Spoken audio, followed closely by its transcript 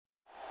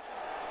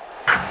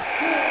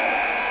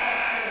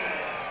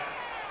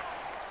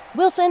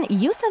Wilson,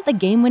 you sent the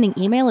game-winning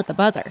email at the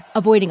buzzer,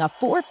 avoiding a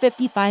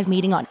 4:55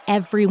 meeting on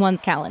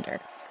everyone's calendar.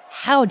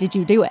 How did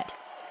you do it?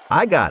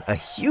 I got a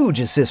huge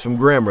assist from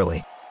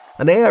Grammarly,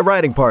 an AI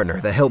writing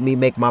partner that helped me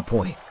make my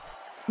point.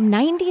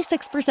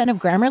 96% of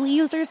Grammarly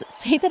users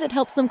say that it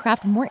helps them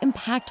craft more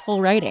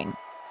impactful writing.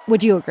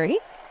 Would you agree?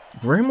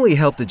 Grammarly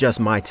helped adjust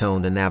my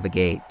tone to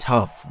navigate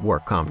tough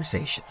work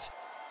conversations.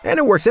 And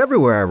it works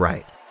everywhere I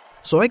write,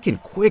 so I can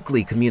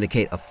quickly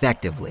communicate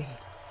effectively.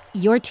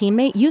 Your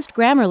teammate used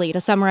Grammarly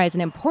to summarize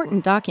an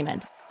important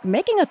document,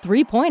 making a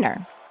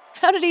 3-pointer.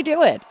 How did he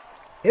do it?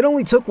 It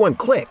only took one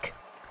click.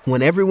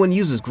 When everyone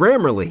uses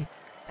Grammarly,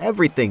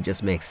 everything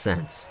just makes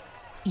sense.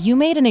 You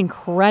made an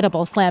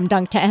incredible slam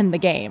dunk to end the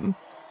game.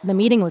 The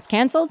meeting was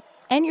canceled,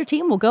 and your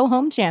team will go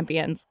home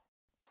champions.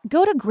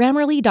 Go to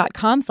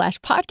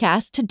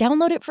Grammarly.com/podcast to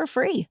download it for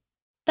free.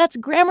 That's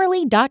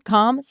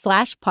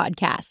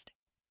Grammarly.com/podcast.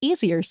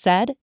 Easier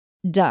said,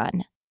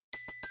 done.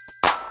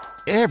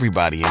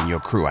 Everybody in your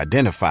crew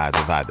identifies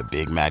as either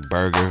Big Mac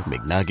Burger,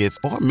 McNuggets,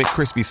 or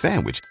McCrispy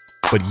Sandwich.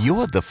 But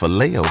you're the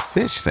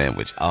Filet-O-Fish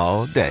Sandwich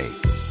all day.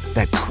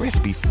 That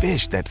crispy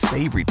fish, that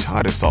savory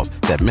tartar sauce,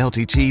 that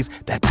melty cheese,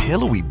 that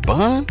pillowy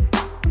bun.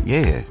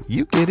 Yeah,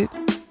 you get it.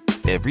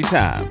 Every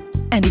time.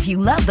 And if you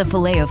love the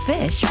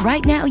Filet-O-Fish,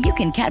 right now you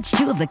can catch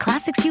 2 of the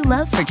classics you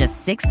love for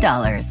just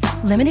 $6.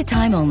 Limited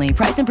time only.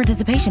 Price and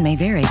participation may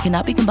vary.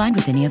 Cannot be combined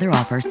with any other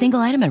offer. Single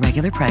item at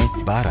regular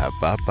price.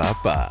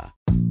 Ba-da-ba-ba-ba.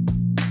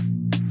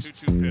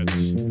 2-2 pitch.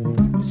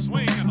 A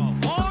swing and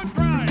a long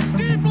drive.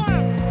 Deep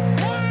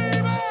left. Way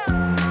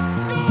back.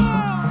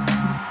 Gone.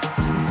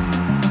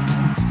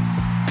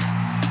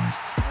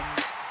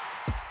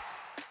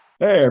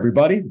 Hey,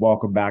 everybody.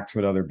 Welcome back to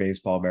another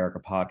Baseball America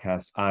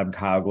podcast. I'm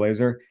Kyle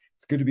Glazer.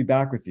 It's good to be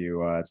back with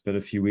you. It's been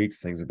a few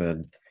weeks. Things have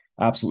been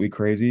absolutely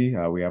crazy.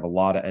 We have a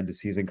lot of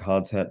end-of-season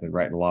content, been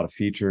writing a lot of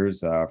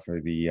features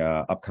for the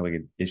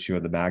upcoming issue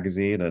of the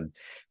magazine. And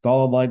it's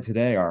all online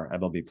today. Our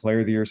MLB Player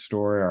of the Year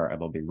story, our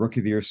MLB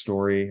Rookie of the Year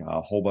story, a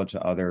whole bunch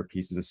of other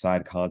pieces of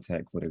side content,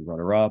 including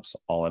runner-ups,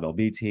 all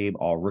MLB team,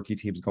 all rookie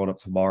teams going up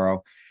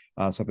tomorrow.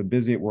 So I've been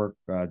busy at work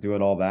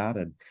doing all that.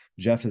 And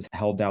Jeff has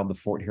held down the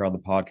fort here on the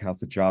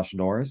podcast with Josh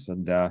Norris.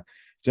 And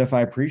Jeff,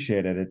 I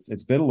appreciate it.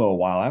 It's been a little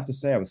while. I have to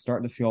say, I was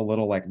starting to feel a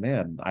little like,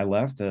 man, I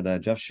left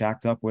and Jeff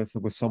shacked up with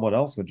someone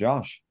else, with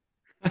Josh.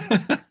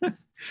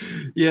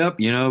 Yep,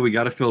 we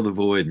got to fill the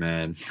void,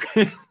 man.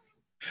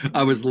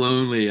 I was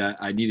lonely.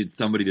 I needed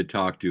somebody to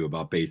talk to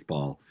about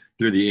baseball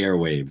through the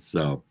airwaves.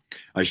 So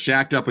I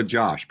shacked up with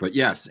Josh. But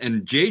yes,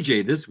 and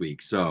JJ this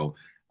week. So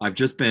I've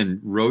just been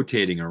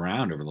rotating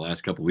around over the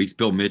last couple of weeks.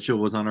 Bill Mitchell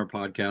was on our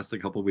podcast a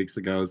couple of weeks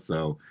ago.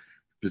 So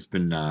just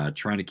been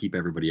trying to keep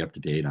everybody up to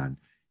date on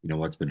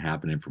what's been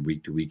happening from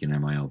week to week in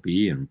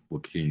MILB, and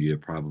we'll continue to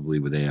probably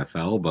with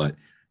AFL. But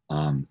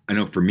I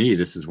know for me,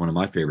 this is one of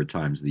my favorite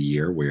times of the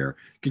year where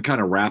you can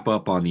kind of wrap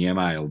up on the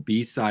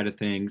MILB side of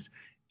things,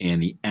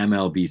 and the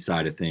MLB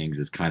side of things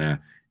is kind of,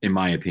 in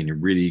my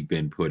opinion, really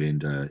been put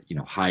into,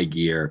 high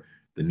gear.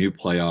 The new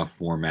playoff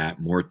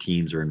format, more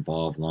teams are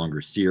involved,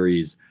 longer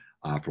series.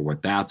 For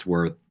what that's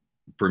worth,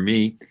 for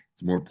me,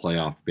 it's more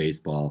playoff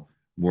baseball,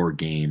 more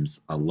games.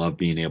 I love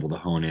being able to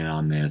hone in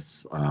on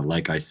this.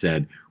 Like I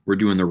said, we're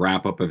doing the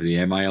wrap up of the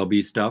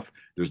MILB stuff.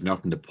 There's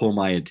nothing to pull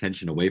my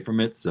attention away from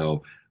it.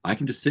 So I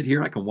can just sit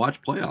here. I can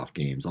watch playoff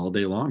games all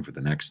day long for the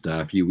next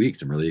few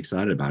weeks. I'm really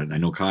excited about it. And I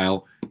know,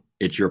 Kyle,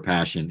 it's your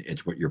passion.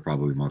 It's what you're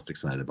probably most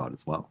excited about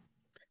as well.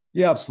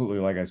 Yeah, absolutely.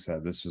 Like I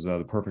said, this was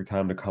the perfect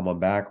time to come on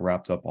back,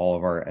 wrapped up all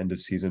of our end of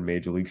season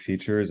major league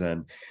features.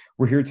 And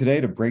we're here today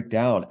to break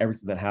down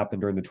everything that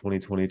happened during the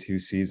 2022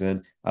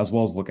 season, as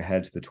well as look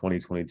ahead to the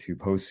 2022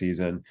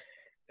 postseason.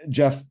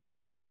 Jeff,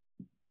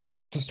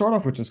 to start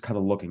off with just kind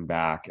of looking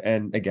back,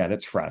 and again,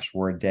 it's fresh.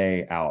 We're a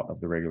day out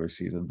of the regular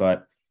season,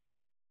 but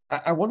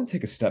I want to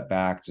take a step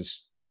back,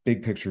 just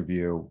big picture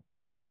view.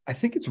 I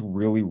think it's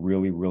really,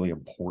 really, really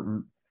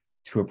important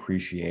to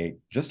appreciate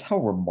just how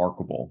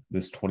remarkable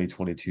this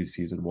 2022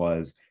 season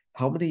was,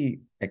 how many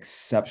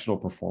exceptional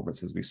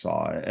performances we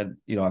saw. And,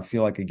 I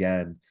feel like,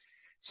 again,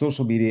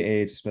 social media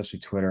age, especially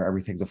Twitter,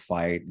 everything's a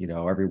fight.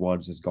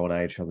 Everyone's just going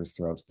at each other's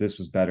throats. This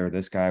was better.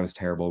 This guy was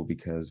terrible,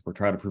 because we're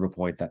trying to prove a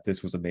point that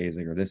this was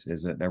amazing or this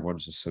isn't. And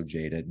everyone's just so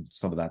jaded. And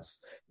some of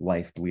that's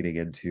life bleeding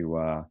into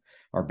our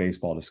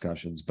baseball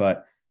discussions.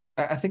 But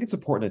I think it's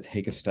important to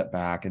take a step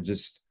back and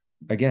just,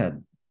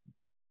 again,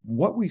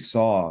 what we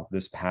saw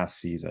this past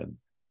season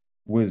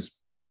was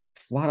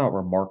flat out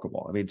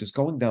remarkable. I mean, just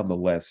going down the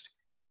list,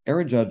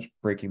 Aaron Judge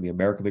breaking the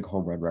American League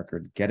home run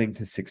record, getting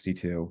to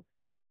 62.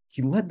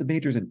 He led the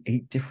majors in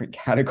 8 different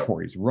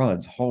categories: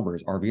 runs,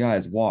 homers,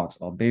 RBIs, walks,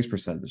 on base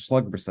percentage,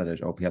 slugging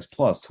percentage, OPS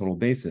plus, total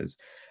bases.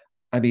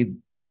 I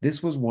mean,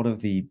 this was one of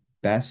the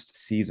best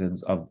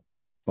seasons of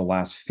the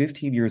last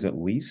 15 years at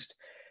least.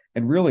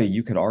 And really,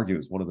 you can argue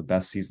it's one of the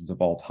best seasons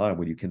of all time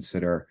when you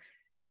consider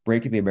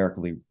breaking the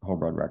American League home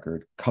run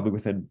record, coming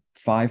within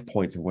 5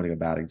 points of winning a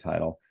batting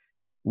title,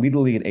 leading the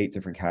league in 8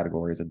 different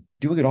categories, and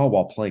doing it all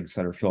while playing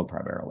center field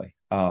primarily.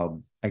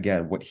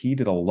 Again, what he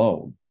did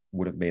alone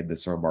would have made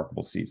this a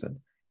remarkable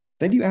season.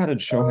 Then you add in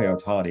Shohei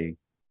Ohtani,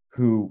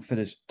 who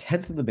finished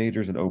 10th in the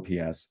majors in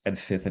OPS and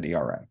 5th in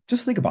ERA.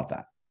 Just think about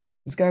that.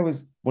 This guy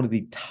was one of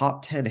the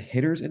top 10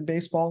 hitters in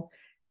baseball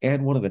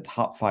and one of the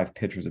top 5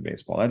 pitchers in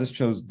baseball. I just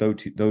chose those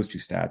two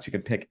stats. You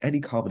can pick any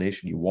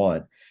combination you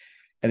want.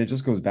 And it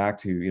just goes back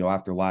to,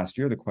 after last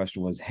year, the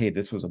question was, hey,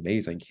 this was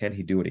amazing. Can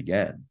he do it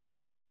again?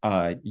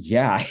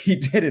 Yeah, he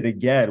did it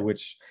again,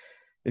 which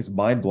is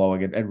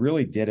mind-blowing, and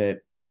really did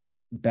it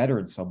better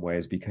in some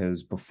ways,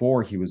 because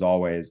before he was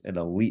always an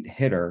elite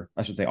hitter.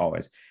 I should say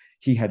always.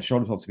 He had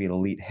shown himself to be an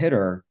elite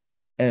hitter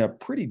and a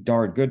pretty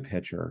darn good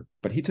pitcher,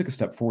 but he took a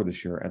step forward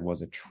this year and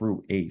was a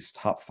true ace,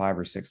 top 5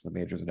 or 6 in the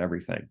majors and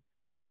everything.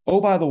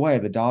 Oh, by the way,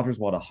 the Dodgers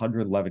won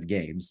 111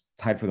 games,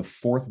 tied for the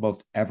 4th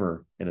most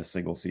ever in a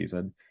single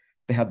season.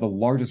 They had the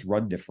largest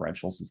run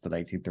differential since the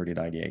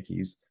 1939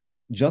 Yankees.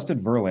 Justin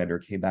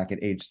Verlander came back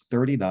at age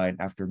 39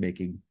 after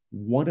making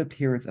one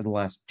appearance in the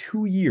last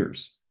 2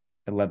 years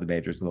and led the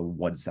majors with a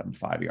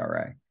 1.75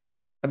 ERA.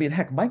 I mean,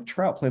 heck, Mike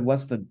Trout played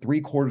less than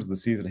 3/4 of the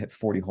season, hit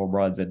 40 home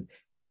runs, and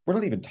we're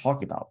not even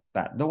talking about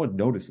that. No one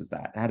notices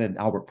that. Add in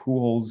Albert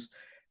Pujols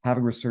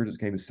having resurgence,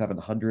 getting to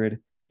 700. I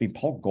mean,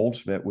 Paul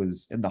Goldschmidt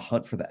was in the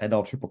hunt for the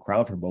NL Triple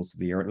Crown for most of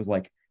the year. It was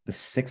like the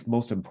 6th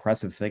most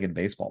impressive thing in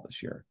baseball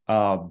this year.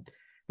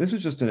 This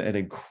was just an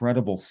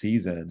incredible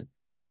season.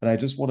 And I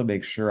just want to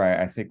make sure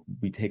I think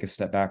we take a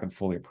step back and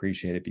fully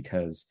appreciate it,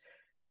 because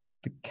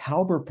the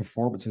caliber of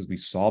performances we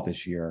saw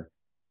this year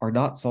are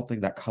not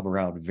something that come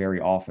around very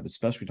often,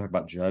 especially when we talk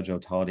about Judge,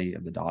 Ohtani,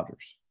 and the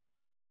Dodgers.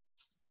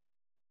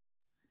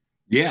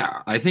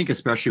 Yeah, I think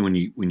especially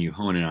when you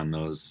hone in on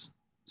those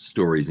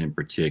stories in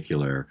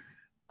particular,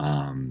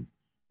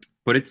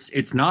 but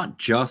it's not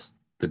just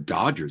the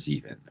Dodgers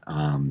even.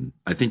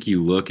 I think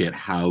you look at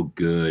how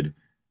good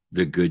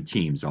the good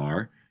teams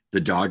are.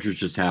 The Dodgers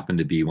just happen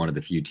to be one of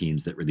the few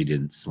teams that really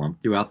didn't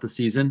slump throughout the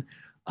season.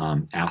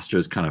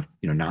 Astros kind of,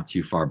 not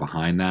too far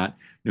behind that.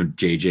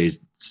 JJ's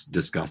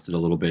discussed it a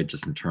little bit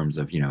just in terms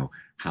of,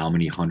 how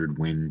many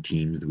 100-win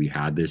teams that we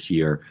had this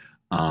year.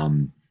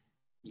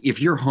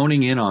 If you're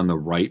honing in on the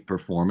right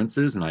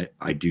performances, and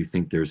I do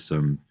think there's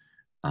some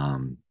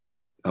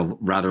a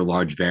rather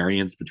large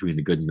variance between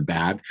the good and the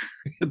bad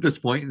at this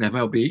point in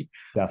MLB.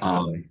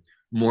 Definitely.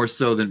 More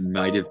so than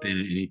might have been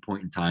at any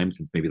point in time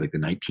since maybe like the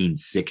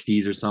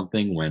 1960s or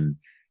something, when,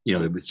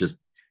 it was just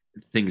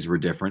things were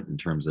different in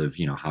terms of,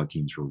 how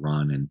teams were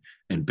run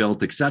and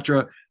built,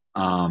 etc.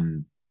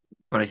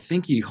 But I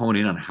think you hone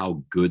in on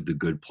how good the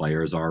good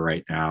players are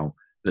right now,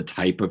 the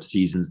type of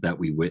seasons that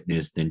we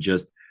witnessed, and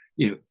just,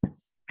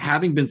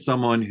 having been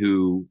someone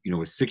who,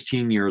 was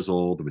 16 years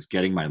old, was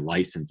getting my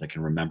license. I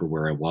can remember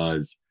where I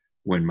was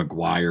when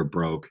McGwire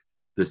broke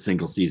the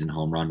single season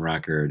home run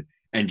record,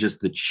 and just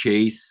the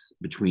chase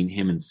between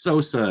him and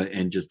Sosa,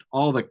 and just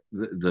all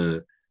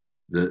the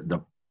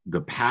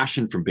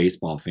passion from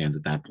baseball fans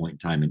at that point in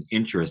time, and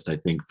interest, I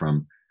think,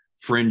 from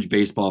fringe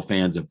baseball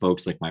fans and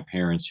folks like my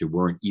parents who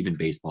weren't even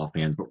baseball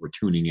fans, but were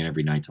tuning in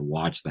every night to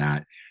watch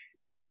that.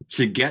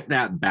 To get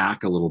that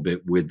back a little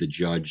bit with the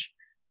Judge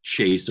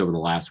chase over the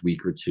last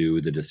week or two,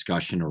 the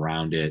discussion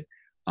around it,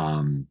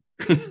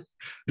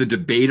 the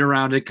debate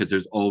around it, because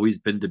there's always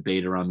been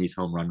debate around these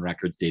home run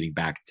records dating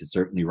back to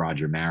certainly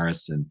Roger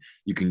Maris, and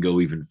you can go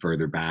even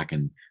further back,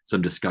 and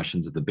some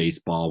discussions of the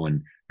baseball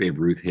when Babe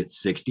Ruth hit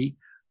 60.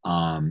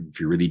 If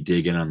you really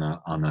dig in on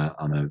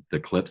the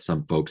clips,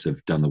 some folks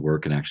have done the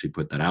work and actually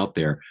put that out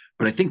there.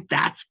 But I think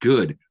that's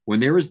good. When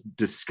there is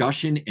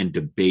discussion and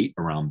debate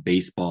around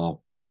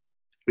baseball,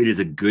 it is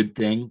a good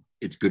thing.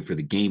 It's good for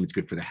the game. It's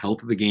good for the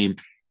health of the game.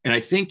 And I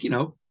think,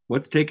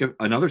 let's take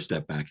another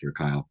step back here,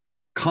 Kyle.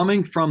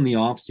 Coming from the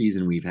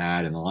offseason we've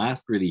had in the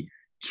last really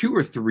 2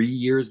 or 3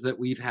 years that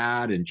we've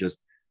had, and just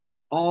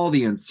all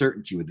the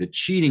uncertainty with the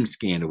cheating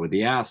scandal with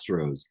the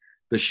Astros,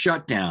 the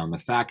shutdown, the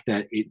fact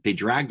that they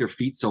dragged their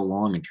feet so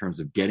long in terms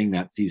of getting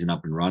that season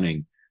up and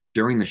running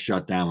during the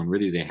shutdown, when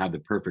really they had the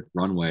perfect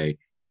runway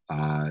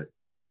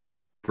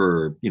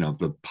for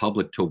the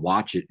public to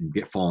watch it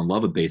and fall in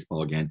love with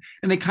baseball again.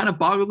 And they kind of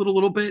boggled it a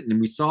little bit,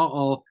 and we saw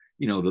all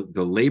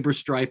the labor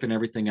strife and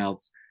everything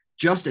else.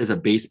 Just as a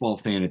baseball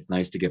fan, it's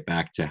nice to get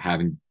back to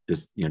having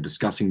this,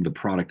 discussing the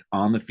product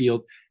on the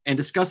field and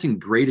discussing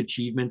great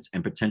achievements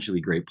and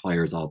potentially great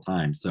players all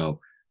time. So,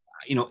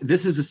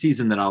 this is a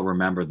season that I'll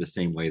remember the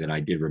same way that I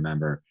did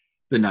remember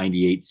the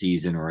 98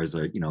 season, or as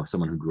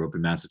someone who grew up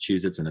in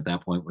Massachusetts and at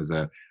that point was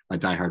a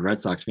diehard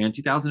Red Sox fan,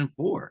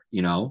 2004.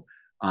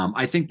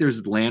 I think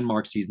there's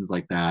landmark seasons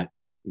like that,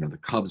 the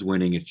Cubs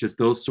winning. It's just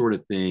those sort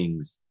of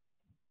things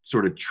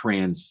sort of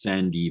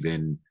transcend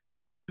even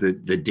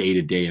the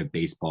day-to-day of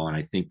baseball. And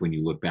I think when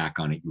you look back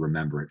on it, you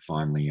remember it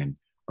fondly and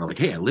are like,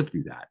 hey, I lived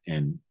through that.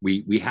 And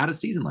we had a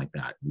season like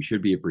that. We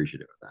should be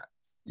appreciative of that.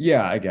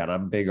 Yeah, again,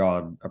 I'm big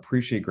on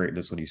appreciate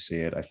greatness when you see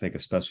it. I think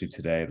especially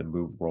today, the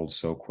move world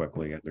so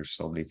quickly, and there's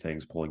so many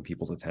things pulling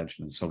people's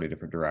attention in so many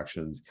different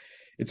directions.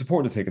 It's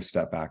important to take a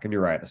step back. And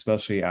you're right,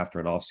 especially after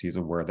an off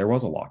season where there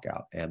was a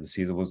lockout and the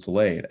season was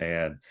delayed,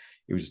 and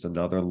it was just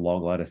another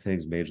long line of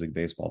things Major League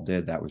Baseball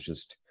did that was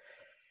just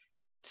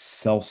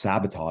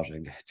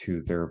self-sabotaging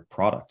to their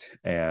product.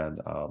 And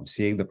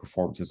seeing the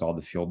performances on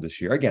the field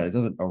this year, again, it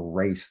doesn't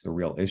erase the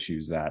real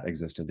issues that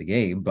exist in the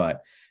game,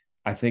 but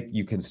I think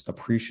you can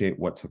appreciate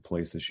what took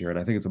place this year. And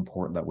I think it's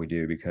important that we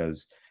do,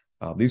 because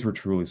these were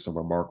truly some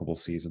remarkable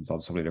seasons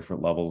on so many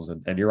different levels.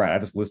 And you're right, I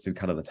just listed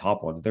kind of the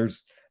top ones.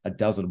 There's a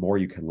dozen more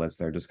you can list.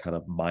 They're just kind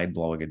of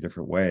mind-blowing in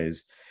different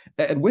ways.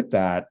 And with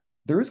that,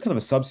 there is kind of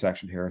a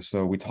subsection here.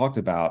 So we talked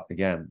about,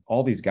 again,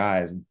 all these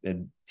guys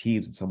and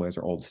teams in some ways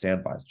are old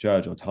standbys.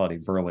 Judge,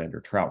 Ohtani,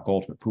 Verlander, Trout,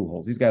 Goldschmidt,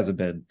 Pujols. These guys have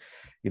been,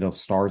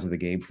 stars of the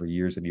game for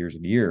years and years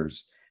and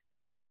years.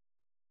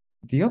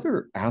 The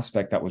other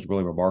aspect that was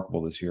really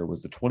remarkable this year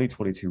was the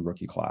 2022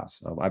 rookie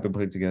class. I've been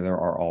putting together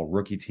our all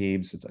rookie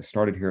team since I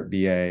started here at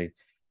BA,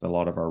 a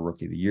lot of our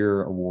Rookie of the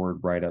Year award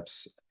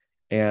write-ups.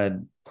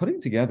 And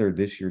putting together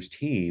this year's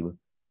team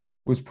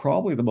was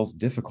probably the most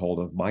difficult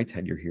of my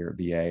tenure here at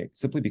BA,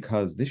 simply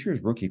because this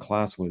year's rookie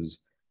class was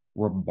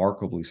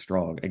remarkably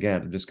strong.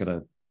 Again, I'm just going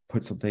to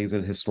put some things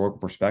in historical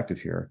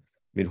perspective here.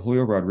 I mean,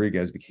 Julio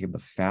Rodriguez became the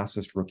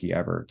fastest rookie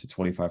ever to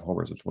 25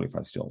 homers and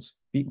 25 steals,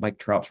 beat Mike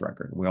Trout's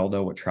record. And we all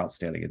know what Trout's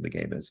standing in the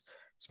game is.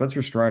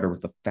 Spencer Strider was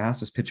the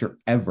fastest pitcher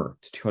ever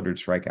to 200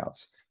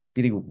 strikeouts,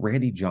 beating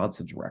Randy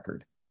Johnson's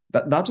record.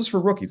 But not just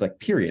for rookies, like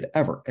period,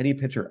 ever, any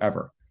pitcher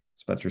ever.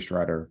 Spencer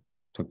Strider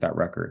took that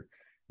record.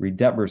 Reed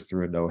Detmers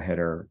threw a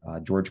no-hitter.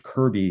 George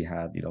Kirby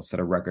had,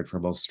 set a record for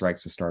most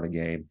strikes to start a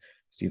game.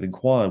 Stephen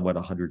Kwan went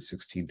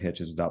 116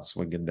 pitches without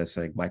swinging and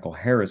missing. Michael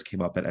Harris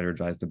came up and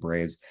energized the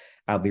Braves.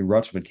 Adley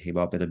Rutschman came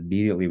up and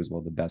immediately was one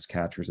of the best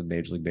catchers in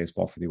Major League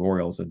Baseball for the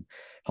Orioles and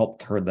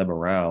helped turn them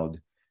around.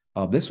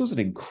 This was an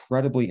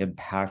incredibly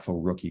impactful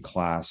rookie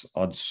class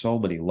on so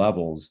many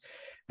levels.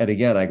 And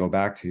again, I go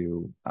back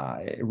to,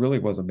 it really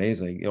was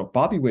amazing.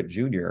 Bobby Witt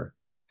Jr.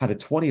 had a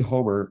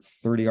 20-homer,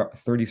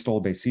 30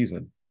 stolen base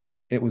season.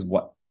 It was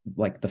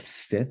like the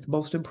fifth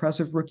most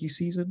impressive rookie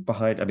season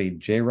behind,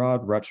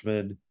 J-Rod,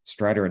 Rutschman,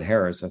 Strider, and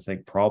Harris, I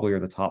think probably are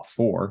the top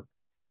four.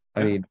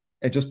 I mean,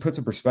 it just puts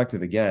in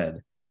perspective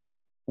again,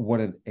 what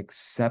an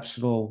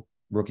exceptional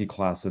rookie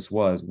class this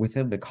was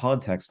within the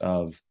context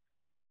of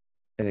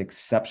an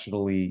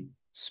exceptionally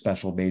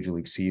special Major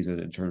League season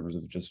in terms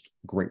of just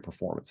great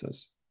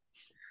performances.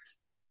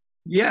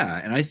 Yeah.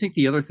 And I think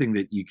the other thing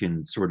that you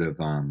can sort of,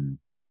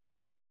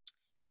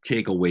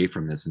 take away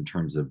from this in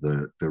terms of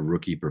the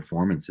rookie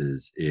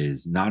performances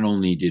is not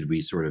only did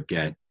we sort of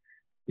get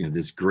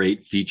this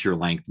great feature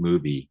length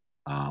movie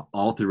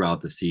all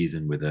throughout the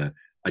season with a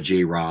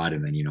J-Rod,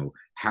 and then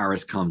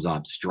Harris comes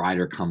up,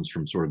 Strider comes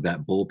from sort of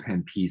that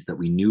bullpen piece that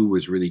we knew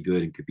was really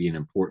good and could be an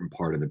important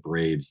part of the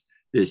Braves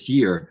this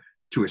year,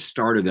 to a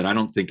starter that I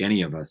don't think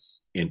any of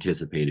us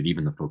anticipated,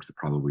 even the folks that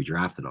probably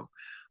drafted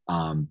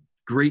him.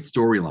 Great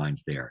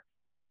storylines there,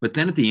 but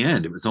then at the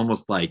end it was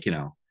almost like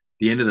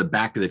the end of the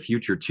Back to the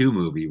Future 2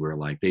 movie, where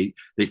like they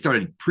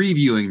started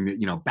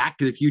previewing, Back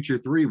to the Future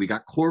 3. We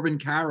got Corbin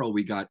Carroll,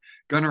 we got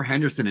Gunnar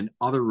Henderson and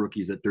other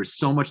rookies that there's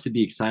so much to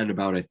be excited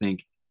about, I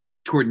think,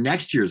 toward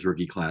next year's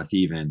rookie class,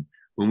 even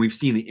when we've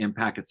seen the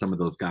impact that some of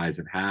those guys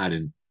have had.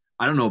 And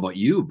I don't know about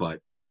you, but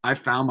I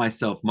found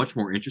myself much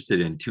more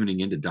interested in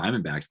tuning into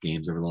Diamondbacks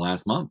games over the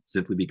last month,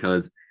 simply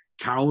because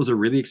Carroll was a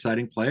really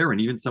exciting player.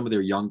 And even some of their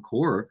young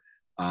core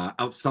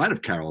outside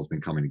of Carroll has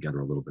been coming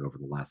together a little bit over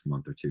the last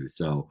month or two.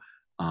 So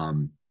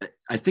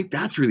I think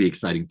that's really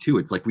exciting too.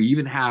 It's like we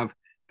even have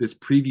this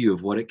preview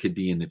of what it could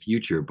be in the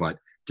future, but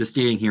just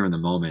staying here in the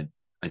moment,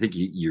 I think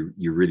you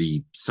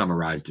really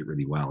summarized it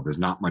really well. There's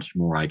not much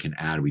more I can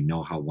add. We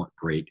know how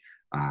great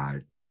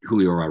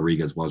Julio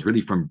Rodriguez was,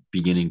 really from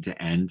beginning to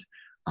end,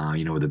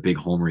 with a big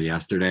homer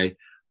yesterday.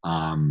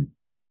 And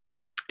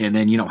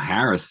then,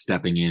 Harris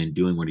stepping in and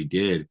doing what he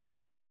did.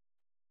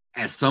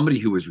 As somebody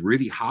who was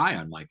really high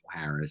on Michael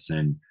Harris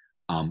and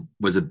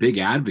was a big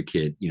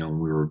advocate, when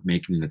we were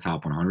making the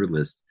top 100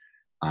 list,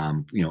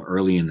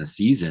 early in the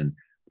season,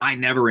 I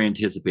never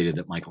anticipated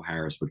that Michael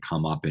Harris would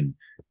come up and,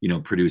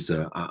 produce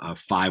a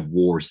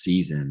 5-WAR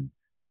season,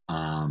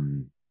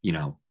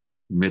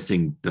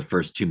 missing the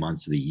first 2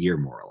 months of the year,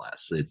 more or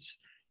less.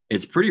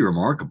 It's pretty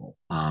remarkable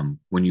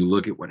when you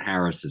look at what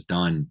Harris has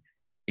done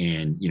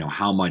and,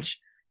 how much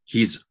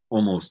he's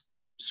almost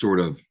sort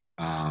of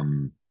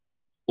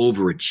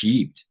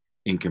overachieved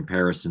in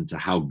comparison to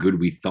how good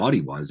we thought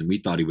he was. And we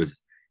thought he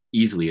was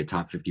easily a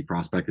top 50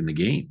 prospect in the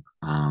game.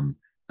 I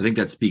think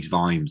that speaks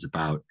volumes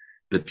about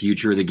the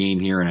future of the game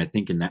here. And I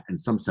think in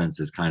some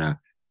senses, kind of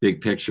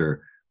big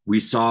picture, we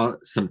saw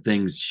some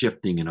things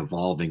shifting and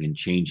evolving and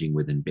changing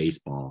within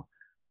baseball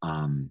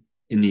in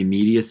the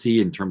immediacy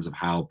in terms of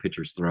how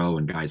pitchers throw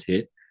and guys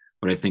hit.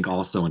 But I think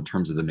also in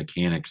terms of the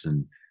mechanics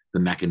and the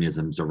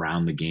mechanisms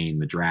around the game,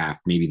 the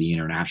draft, maybe the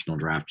international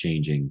draft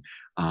changing,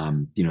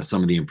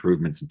 some of the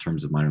improvements in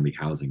terms of minor league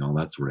housing, all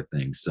that sort of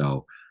thing.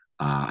 So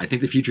I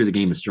think the future of the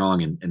game is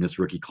strong, and this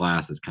rookie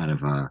class is kind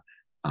of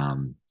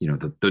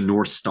the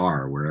North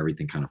Star where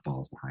everything kind of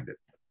falls behind it.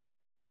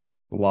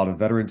 a lot of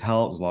veteran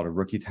talent, there's a lot of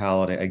rookie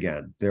talent.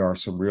 Again, there are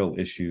some real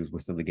issues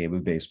within the game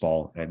of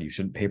baseball, and you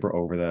shouldn't paper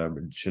over them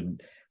and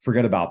shouldn't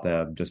forget about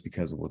them just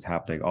because of what's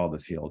happening on the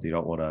field. You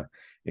don't want to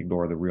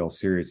ignore the real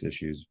serious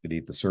issues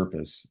beneath the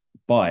surface.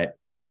 But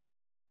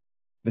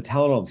the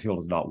talent on the field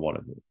is not one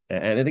of them.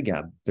 And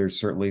again, there's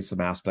certainly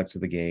some aspects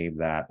of the game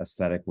that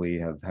aesthetically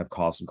have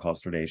caused some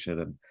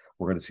consternation, and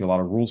we're going to see a lot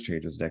of rules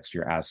changes next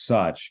year as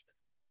such.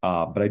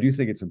 But I do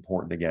think it's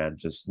important, again,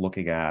 just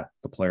looking at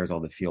the players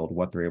on the field,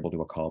 what they're able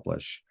to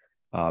accomplish.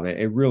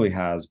 It really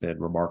has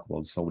been remarkable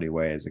in so many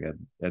ways,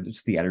 again, and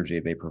just the energy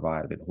they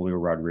provide. I mean, Julio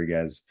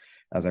Rodriguez,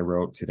 as I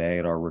wrote today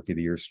in our Rookie of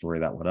the Year story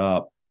that went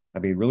up, I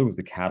mean, really was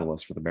the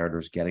catalyst for the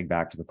Mariners getting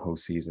back to the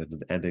postseason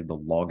and ending the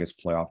longest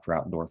playoff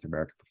drought in North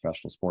American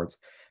professional sports.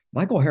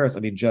 Michael Harris,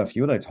 I mean, Jeff,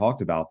 you and I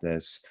talked about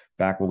this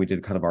back when we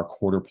did kind of our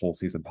quarter pole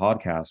season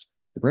podcast.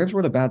 The Braves were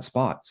in a bad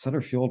spot.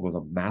 Center field was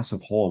a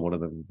massive hole and one of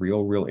the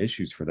real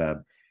issues for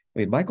them. I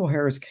mean, Michael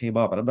Harris came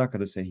up, and I'm not going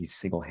to say he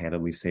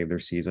single-handedly saved their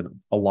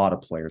season. A lot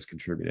of players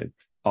contributed.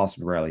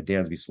 Austin Riley,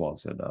 Dansby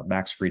Swanson,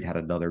 Max Fried had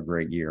another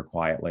great year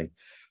quietly.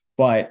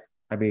 But,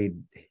 I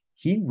mean,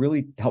 he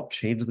really helped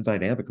change the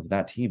dynamic of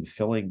that team,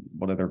 filling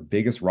one of their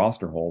biggest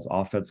roster holes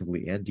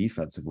offensively and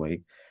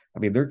defensively. I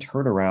mean, their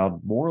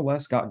turnaround more or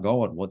less got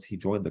going once he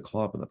joined the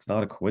club, and that's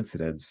not a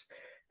coincidence.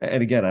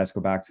 And again, I just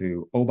go back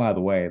to, oh, by the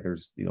way,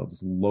 there's,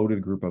 this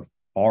loaded group of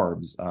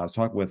arms. I was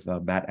talking with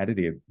Matt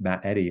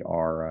Eddy,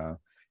 our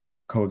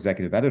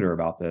co-executive editor,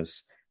 about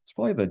this. It's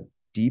probably the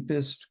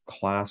deepest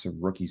class of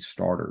rookie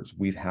starters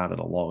we've had in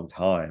a long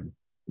time.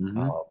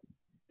 Mm-hmm.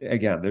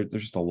 Again,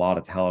 there's just a lot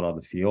of talent on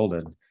the field,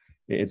 and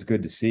it's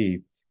good to see.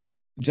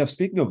 Jeff,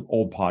 speaking of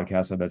old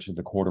podcasts, I mentioned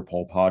the Quarter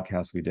Pole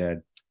podcast we did.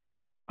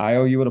 I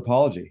owe you an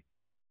apology.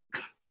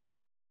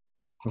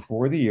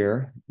 Before the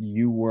year,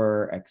 you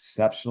were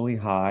exceptionally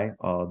high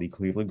on the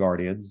Cleveland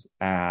Guardians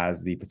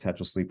as the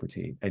potential sleeper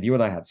team. And you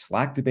and I had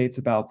Slack debates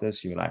about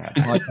this. You and I had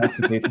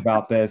podcast debates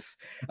about this.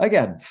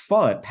 Again,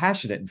 fun,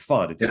 passionate and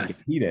fun. It didn't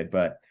get heated,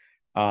 but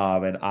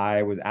and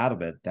I was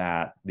adamant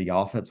that the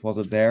offense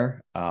wasn't there.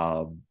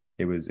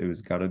 It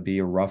was going to be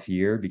a rough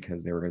year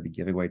because they were going to be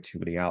giving away too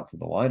many outs in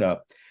the lineup.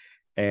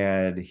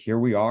 And here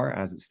we are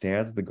as it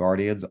stands. The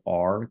Guardians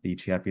are the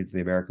champions of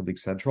the American League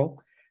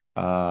Central.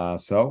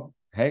 So,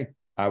 hey,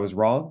 I was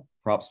wrong.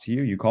 Props to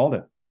you. You called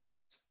it.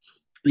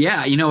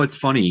 Yeah, it's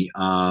funny.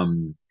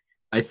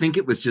 I think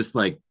it was just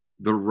like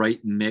the right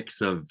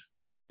mix of,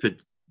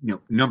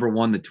 number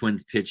one, the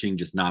Twins pitching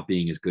just not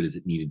being as good as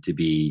it needed to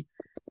be.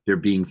 There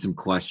being some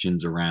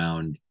questions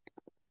around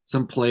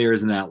some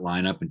players in that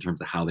lineup in terms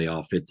of how they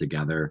all fit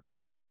together.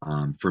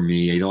 For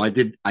me, I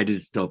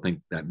did still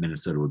think that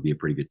Minnesota would be a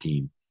pretty good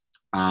team.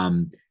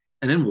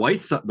 And then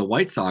the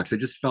White Sox, I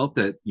just felt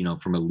that,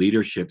 from a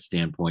leadership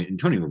standpoint, and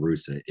Tony La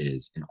Russa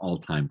is an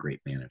all-time great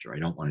manager. I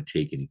don't want to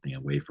take anything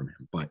away from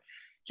him, but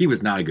he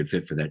was not a good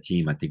fit for that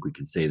team. I think we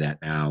can say that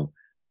now.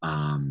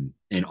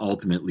 And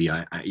ultimately,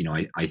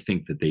 I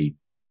think that they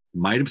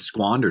might have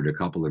squandered a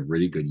couple of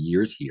really good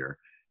years here,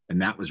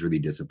 and that was really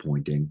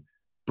disappointing.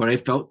 But I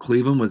felt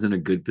Cleveland was in a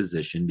good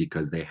position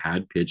because they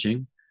had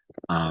pitching.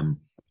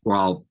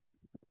 While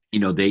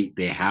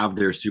they have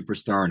their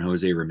superstar in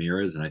Jose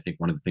Ramirez, and I think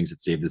one of the things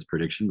that saved this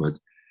prediction was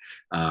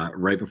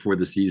right before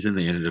the season,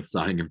 they ended up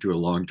signing him to a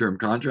long-term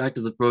contract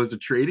as opposed to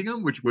trading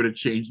him, which would have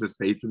changed the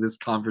face of this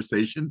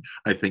conversation,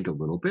 I think, a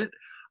little bit.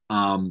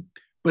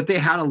 But they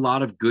had a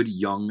lot of good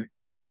young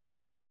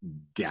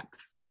depth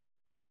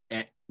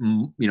at,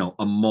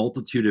 a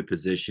multitude of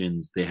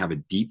positions. They have a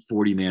deep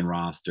 40-man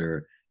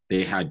roster.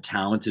 They had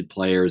talented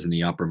players in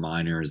the upper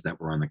minors that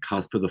were on the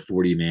cusp of the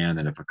 40-man,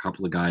 that if a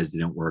couple of guys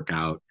didn't work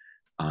out,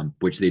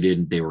 which they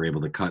didn't, they were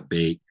able to cut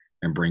bait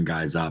and bring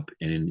guys up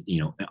and,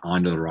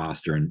 onto the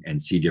roster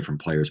and see different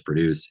players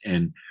produce.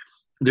 And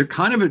they're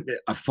kind of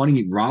a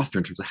funny roster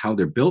in terms of how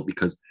they're built,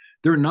 because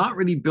they're not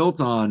really built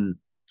on,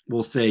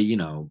 we'll say,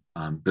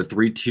 the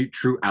three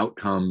true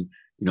outcome,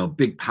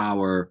 big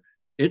power.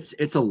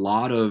 It's a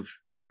lot of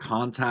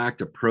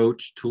contact,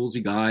 approach,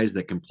 toolsy guys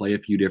that can play a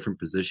few different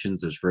positions.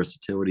 There's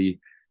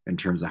versatility in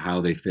terms of how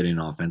they fit in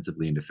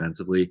offensively and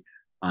defensively.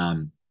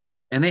 And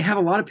they have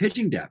a lot of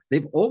pitching depth.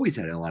 They've always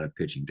had a lot of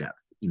pitching depth.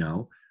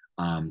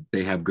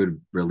 They have good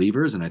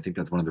relievers, and I think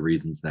that's one of the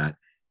reasons that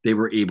they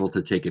were able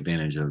to take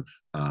advantage of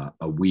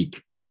a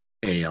weak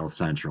AL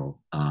Central.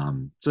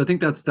 So I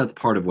think that's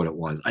part of what it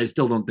was. I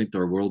still don't think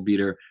they're a world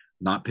beater.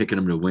 Not picking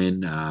them to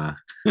win,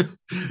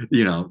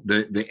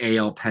 the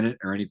AL pennant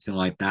or anything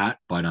like that.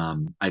 But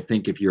I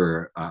think if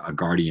you're a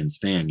Guardians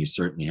fan, you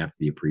certainly have to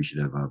be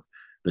appreciative of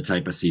the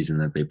type of season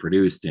that they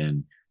produced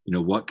and,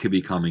 what could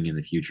be coming in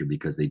the future,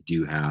 because they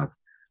do have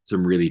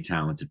some really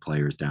talented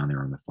players down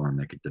there on the farm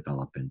that could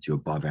develop into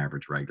above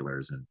average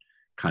regulars and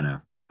kind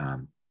of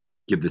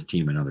give this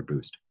team another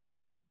boost.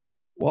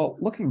 Well,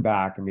 looking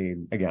back, I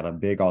mean, again, I'm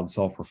big on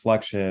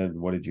self-reflection.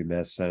 What did you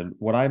miss? And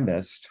what I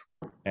missed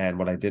and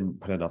what I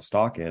didn't put enough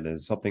stock in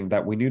is something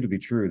that we knew to be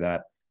true,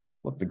 that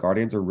look, the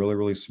Guardians are really,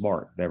 really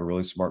smart. They have a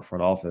really smart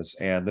front office.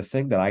 And the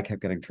thing that I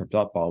kept getting tripped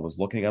up on was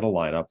looking at a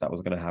lineup that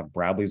was going to have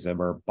Bradley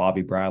Zimmer,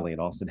 Bobby Bradley,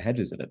 and Austin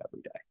Hedges in it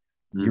every day.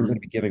 You were going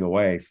to be giving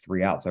away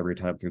 3 outs every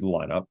time through the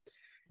lineup.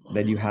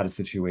 Then you had a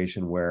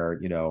situation where,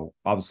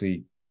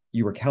 obviously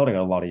you were counting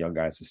on a lot of young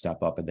guys to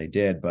step up, and they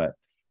did. But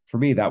for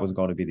me, that was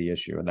going to be the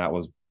issue. And that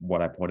was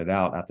what I pointed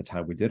out at the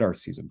time we did our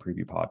season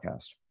preview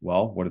podcast.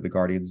 Well, what did the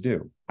Guardians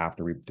do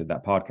after we did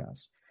that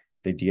podcast?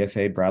 They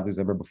DFA'd Bradley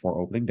Zimmer before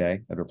opening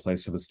day and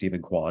replaced him with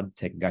Stephen Kwan,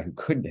 taking a guy who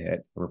couldn't hit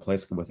and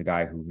replacing him with a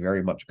guy who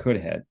very much could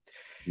hit.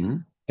 Mm-hmm.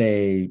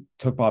 They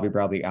took Bobby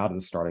Bradley out of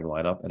the starting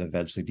lineup and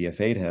eventually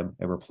DFA'd him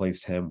and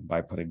replaced him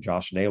by putting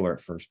Josh Naylor at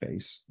first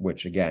base,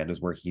 which again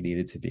is where he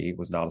needed to be. It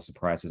was not a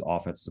surprise his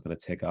offense was going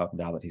to tick up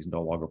now that he's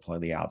no longer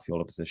playing the outfield,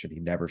 a position he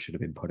never should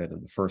have been put in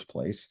the first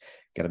place.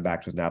 Get him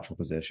back to his natural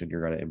position.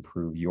 You're going to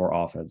improve your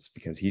offense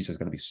because he's just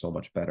going to be so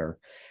much better.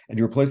 And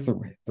you replace the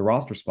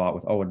roster spot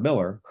with Owen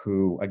Miller,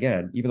 who,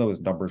 again, even though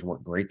his numbers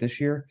weren't great this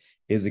year,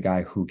 is a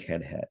guy who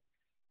can hit.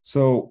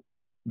 So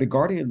the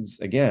Guardians,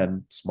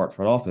 again, smart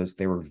front office,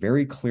 they were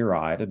very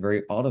clear-eyed and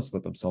very honest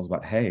with themselves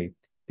about, hey,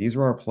 these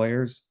are our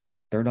players.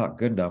 They're not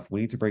good enough.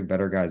 We need to bring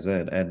better guys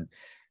in. And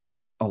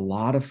a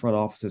lot of front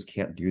offices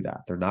can't do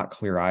that. They're not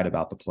clear-eyed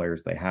about the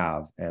players they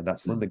have. And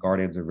that's something the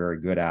Guardians are very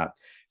good at.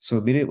 So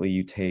immediately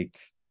you take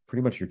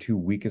pretty much your 2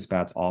 weakest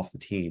bats off the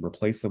team,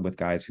 replace them with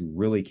guys who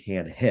really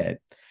can hit.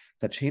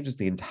 That changes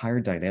the entire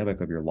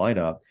dynamic of your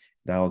lineup.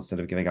 Now, instead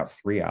of giving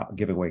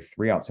away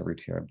 3 outs every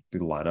time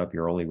through the lineup,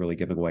 you're only really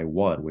giving away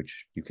 1,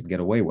 which you can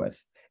get away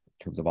with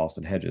in terms of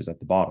Austin Hedges at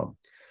the bottom.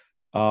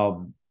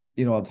 On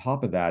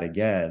top of that,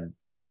 again,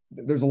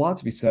 there's a lot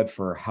to be said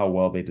for how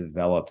well they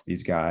developed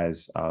these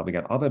guys.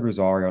 Again, Ahmed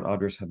Rosario and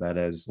Andres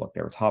Jimenez, look,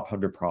 they were top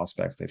 100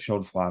 prospects. They've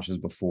shown flashes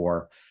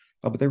before,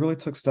 but they really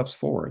took steps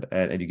forward.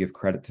 And you give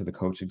credit to the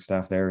coaching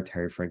staff there.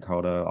 Terry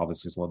Francona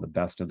obviously is one of the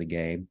best in the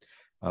game.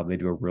 They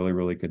do a really,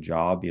 really good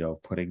job,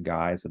 putting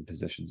guys in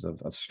positions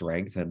of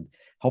strength and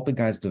helping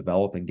guys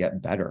develop and get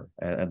better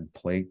and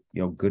play,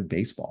 good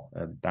baseball.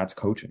 And that's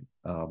coaching.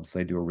 So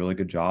they do a really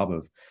good job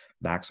of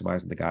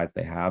maximizing the guys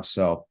they have.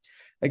 So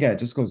again, it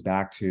just goes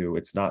back to,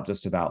 it's not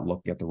just about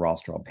looking at the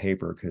roster on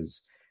paper,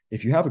 because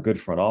if you have a good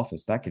front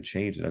office, that can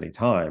change at any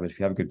time. And if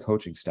you have a good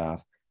coaching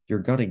staff, you're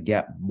going to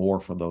get more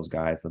from those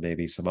guys than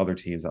maybe some other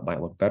teams that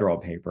might look better on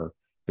paper,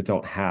 but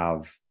don't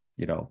have,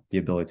 the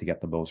ability to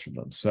get the most from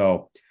them.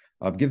 So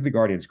give the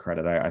Guardians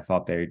credit. I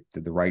thought they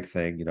did the right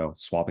thing,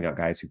 swapping out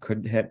guys who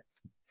couldn't hit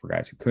for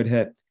guys who could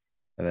hit.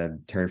 And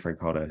then Terry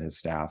Francona and his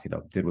staff,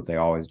 did what they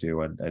always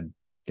do and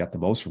get the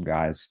most from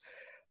guys.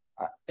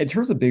 In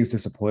terms of biggest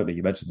disappointment,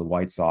 you mentioned the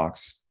White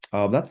Sox.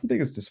 That's the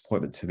biggest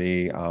disappointment to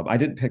me. I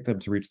didn't pick them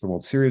to reach the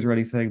World Series or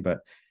anything, but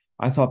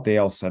I thought the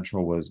AL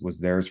Central was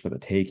theirs for the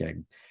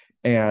taking.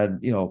 And,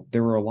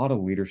 there were a lot of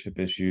leadership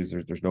issues.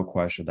 There's no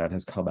question that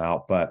has come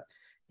out, but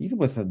even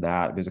within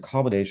that, there's a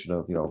combination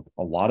of,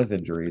 a lot of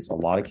injuries, a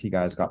lot of key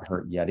guys got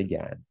hurt yet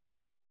again.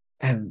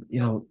 And,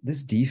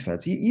 this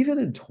defense, even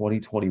in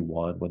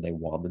 2021, when they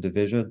won the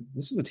division,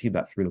 this was a team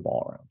that threw the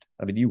ball around.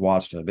 I mean, you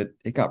watched them,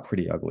 it got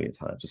pretty ugly at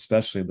times,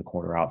 especially in the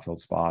corner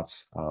outfield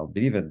spots. But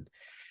even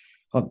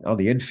on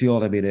the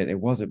infield, I mean, it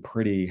wasn't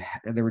pretty.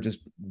 And there were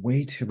just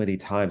way too many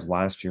times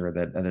last year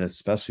and then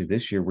especially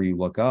this year where you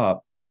look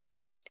up,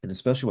 and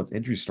especially once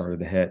injuries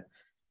started to hit,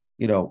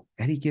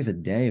 any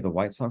given day, the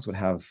White Sox would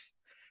have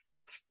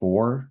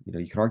 4,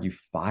 you could argue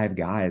 5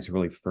 guys,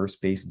 really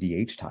first base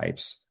DH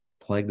types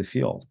playing the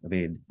field. I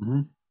mean,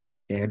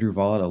 Andrew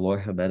Vaughn, Eloy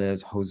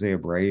Jimenez, Jose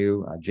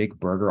Abreu, Jake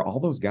Berger,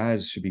 all those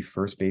guys should be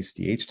first base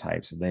DH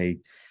types, and they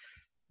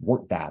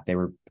weren't that. They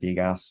were being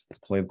asked to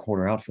play the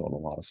corner outfield in a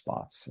lot of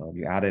spots.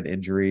 You added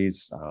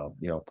injuries,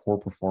 poor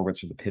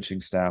performance from the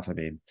pitching staff. I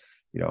mean,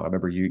 I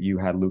remember you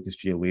had Lucas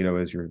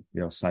Giolito as your,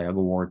 Cy Young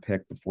Award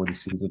pick before the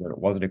season, and it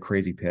wasn't a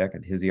crazy pick,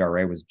 and his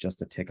ERA was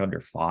just a tick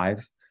under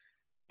 5.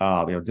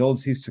 Dylan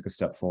Cease took a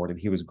step forward and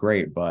he was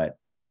great, but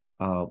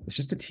it's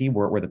just a team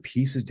where the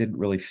pieces didn't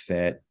really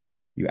fit.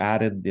 You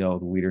added, the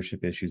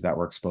leadership issues that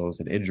were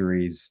exposed and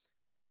injuries.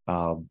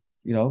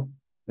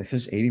 They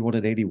finished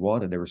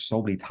 81-81, and there were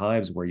so many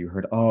times where you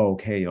heard, oh,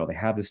 okay, they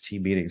have this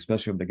team meeting,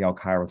 especially when Miguel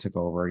Cairo took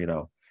over, they're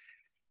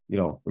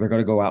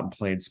going to go out and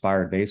play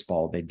inspired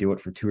baseball. They do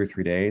it for 2 or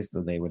 3 days,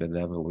 then they would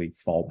inevitably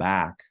fall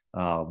back.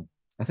 I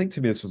think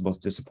to me, this was the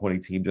most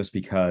disappointing team just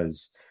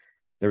because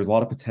there's a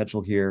lot of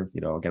potential here.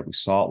 Again, we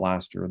saw it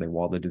last year. They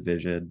won the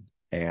division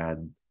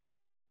and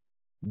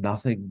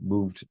nothing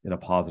moved in a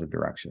positive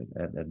direction.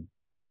 And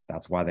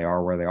that's why they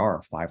are where they are,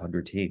 a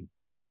 500 team.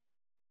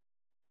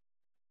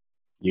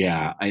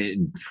 Yeah,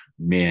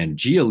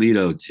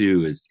 Giolito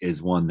too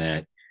is one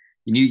that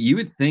you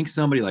would think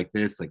somebody like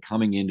this, like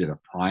coming into the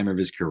prime of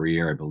his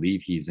career, I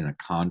believe he's in a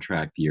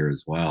contract year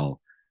as well.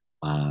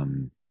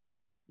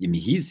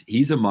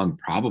 He's among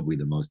probably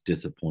the most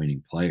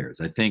disappointing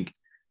players. I think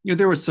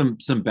there was some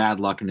bad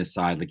luck in his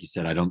side, like you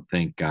said. I don't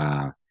think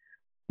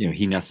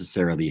he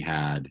necessarily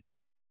had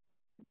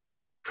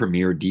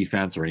premier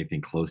defense or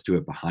anything close to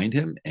it behind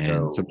him,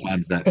 and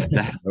sometimes that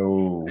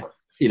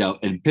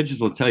and pitchers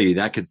will tell you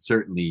that could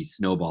certainly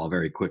snowball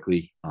very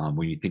quickly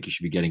when you think you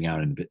should be getting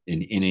out in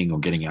an inning or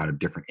getting out of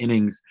different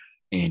innings,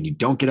 and you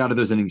don't get out of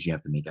those innings, you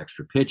have to make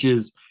extra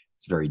pitches.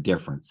 It's very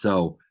different.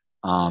 So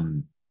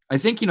I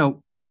think,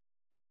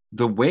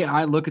 the way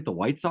I look at the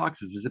White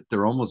Sox is as if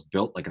they're almost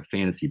built like a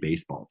fantasy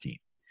baseball team.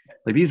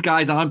 Like these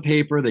guys on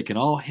paper, they can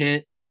all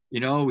hit,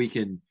 we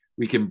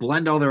can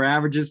blend all their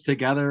averages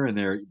together and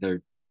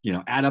they're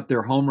add up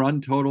their home run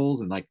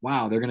totals and like,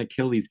 wow, they're going to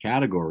kill these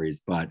categories.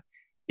 But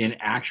in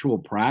actual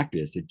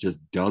practice, it just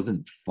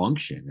doesn't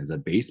function as a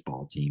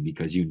baseball team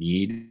because you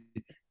need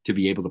to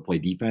be able to play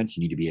defense.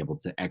 You need to be able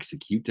to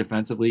execute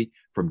defensively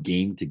from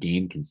game to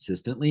game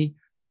consistently.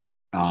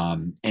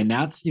 And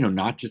that's,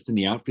 not just in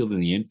the outfield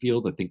and the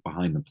infield, I think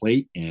behind the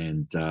plate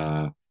and,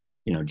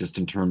 just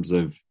in terms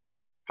of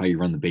how you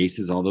run the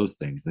bases, all those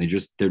things.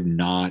 They're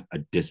not a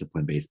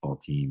disciplined baseball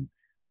team.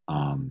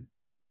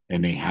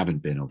 And they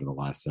haven't been over the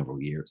last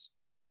several years.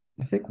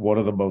 I think one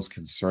of the most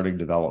concerning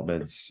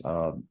developments,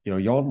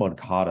 Yoan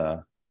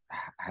Moncada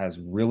has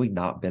really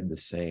not been the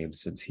same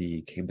since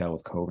he came down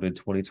with COVID in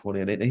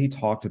 2020. And he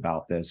talked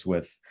about this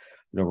with,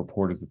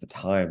 reporters at the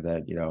time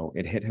that,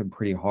 it hit him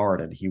pretty hard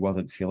and he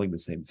wasn't feeling the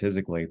same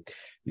physically.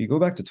 You go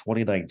back to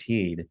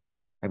 2019,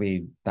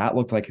 that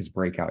looked like his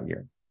breakout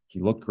year. He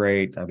looked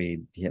great. He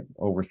hit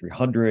over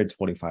 300,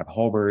 25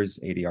 homers,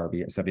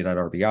 79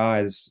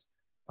 RBIs.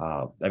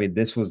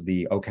 This was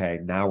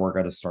now we're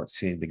going to start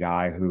seeing the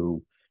guy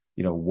who,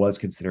 was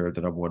considered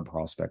the number one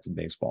prospect in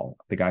baseball,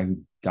 the guy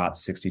who got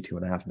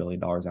 $62.5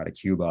 million out of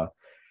Cuba.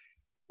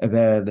 And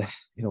then,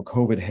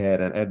 COVID hit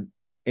and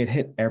it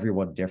hit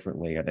everyone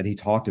differently. And he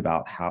talked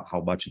about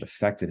how much it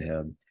affected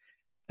him.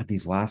 And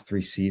these last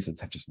 3 seasons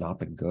have just not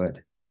been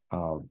good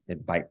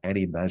by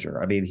any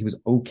measure. He was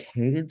okay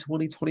in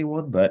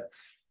 2021, but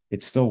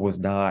it still was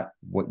not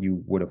what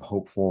you would have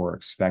hoped for or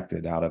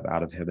expected out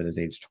of him in his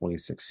age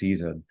 26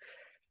 season.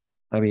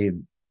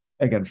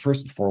 Again,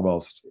 first and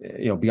foremost,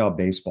 beyond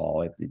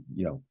baseball,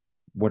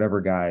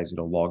 whatever guys,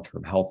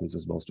 long-term health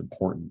is most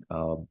important.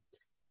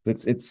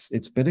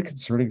 It's been a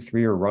concerning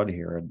 3-year run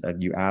here,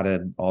 and you add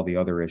in all the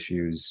other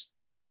issues.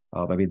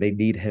 They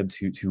need him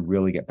to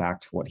really get back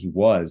to what he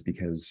was,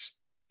 because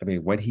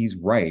when he's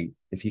right,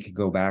 if he can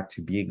go back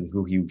to being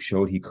who he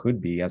showed he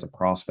could be as a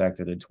prospect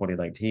and in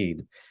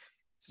 2019,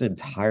 it's an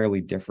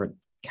entirely different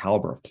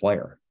caliber of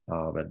player.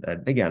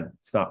 And again,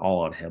 it's not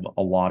all on him.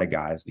 A lot of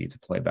guys need to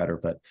play better,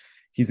 but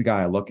he's the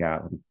guy I look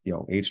at,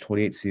 age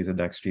 28 season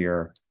next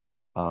year.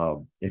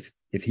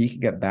 If he can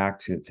get back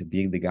to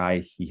being the guy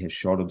he has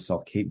shown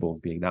himself capable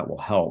of being, that will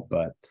help.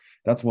 But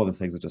that's one of the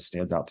things that just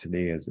stands out to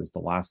me is the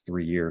last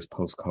 3 years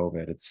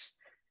post-COVID. It's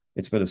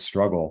been a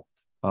struggle.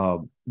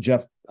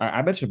 Jeff,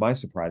 I mentioned my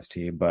surprise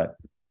team, but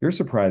your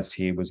surprise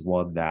team was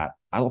one that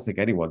I don't think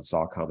anyone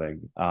saw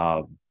coming.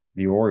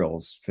 The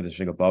Orioles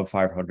finishing above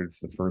 500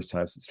 for the first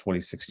time since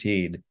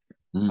 2016.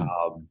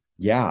 I'll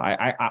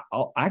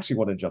actually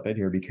want to jump in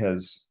here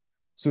because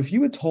if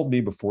you had told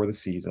me before the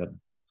season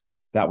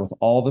that with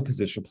all the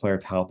position player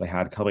talent they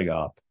had coming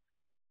up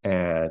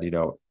and,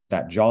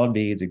 that John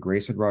Means and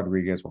Grayson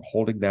Rodriguez were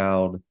holding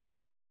down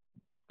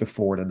the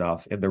fort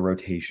enough in the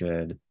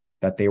rotation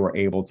that they were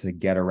able to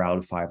get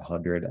around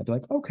 500, I'd be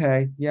like,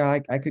 okay, yeah,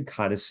 I could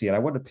kind of see it. I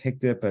wouldn't have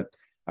picked it, but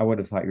I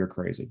wouldn't have thought you were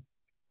crazy.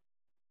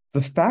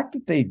 The fact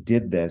that they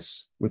did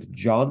this with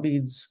John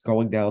Means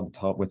going down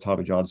with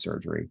Tommy John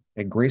surgery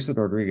and Grayson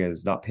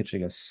Rodriguez not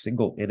pitching a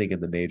single inning in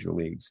the major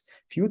leagues,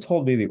 if you had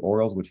told me the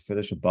Orioles would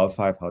finish above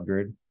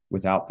 500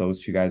 without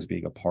those two guys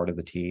being a part of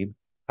the team,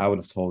 I would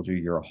have told you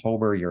you're a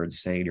homer, you're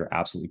insane, you're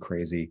absolutely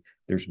crazy.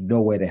 There's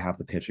no way they have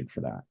the pitching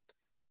for that.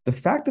 The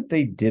fact that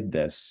they did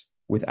this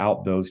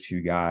without those two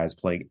guys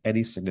playing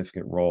any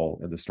significant role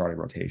in the starting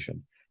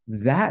rotation,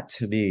 that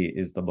to me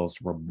is the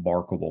most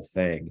remarkable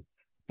thing.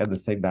 And the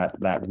thing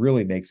that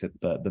really makes it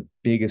the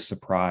biggest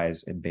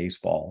surprise in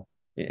baseball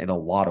in a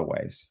lot of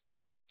ways.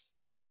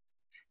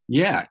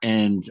 Yeah,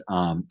 and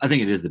I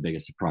think it is the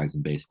biggest surprise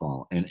in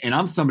baseball. And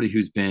I'm somebody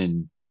who's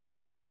been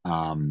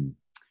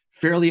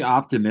fairly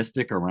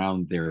optimistic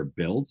around their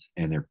build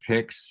and their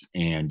picks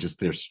and just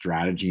their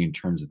strategy in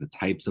terms of the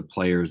types of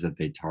players that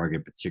they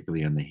target,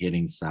 particularly on the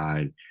hitting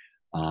side.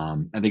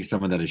 I think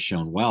some of that has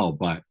shown well.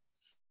 But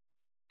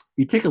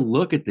you take a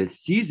look at this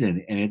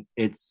season, and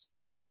it's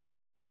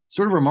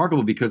sort of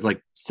remarkable because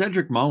like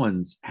Cedric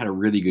Mullins had a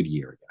really good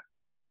year again.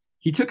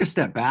 He took a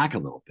step back a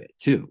little bit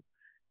too.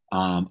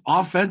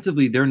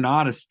 Offensively, they're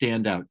not a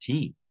standout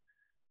team.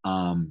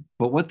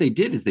 But what they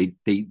did is they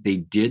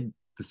did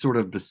the sort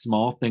of the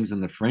small things in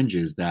the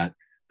fringes that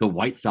the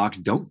White Sox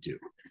don't do.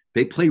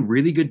 They play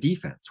really good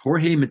defense.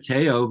 Jorge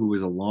Mateo, who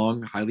was a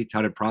long, highly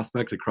touted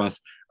prospect across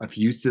a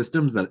few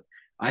systems that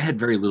I had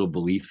very little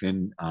belief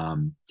in,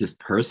 just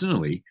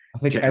personally. I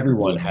think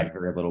everyone had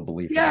very little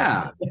belief in.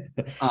 Yeah.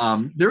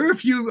 There are a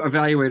few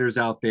evaluators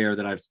out there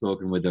that I've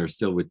spoken with that are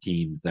still with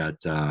teams that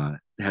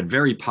had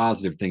very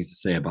positive things to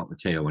say about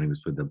Mateo when he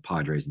was with the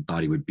Padres and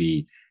thought he would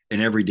be an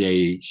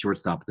everyday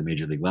shortstop at the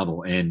major league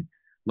level. And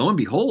lo and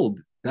behold,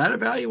 that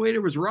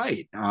evaluator was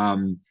right.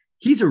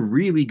 he's a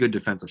really good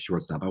defensive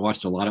shortstop. I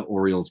watched a lot of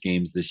Orioles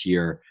games this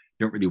year.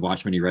 Don't really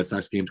watch many Red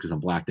Sox games because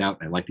I'm blacked out.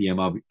 And I like the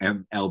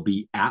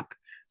MLB app.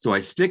 So I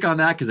stick on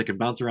that because I can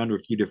bounce around to a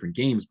few different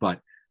games. But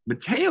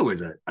Mateo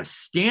is a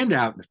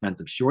standout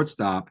defensive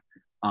shortstop.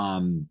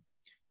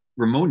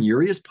 Ramon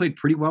Urias played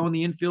pretty well in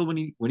the infield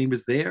when he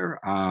was there.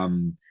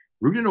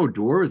 Ruben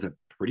Odor is a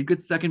pretty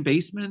good second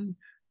baseman.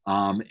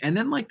 And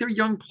then like their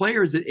young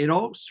players, it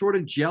all sort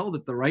of gelled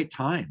at the right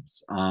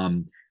times.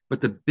 But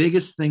the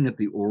biggest thing that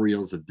the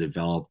Orioles have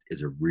developed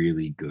is a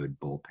really good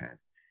bullpen.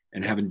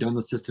 And having done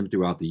the system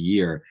throughout the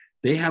year,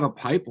 they have a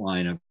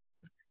pipeline of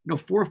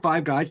 4 or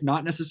 5 guys,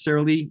 not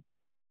necessarily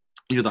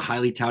the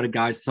highly touted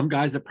guys. Some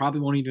guys that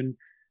probably won't even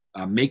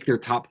make their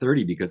top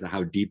 30 because of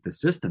how deep the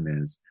system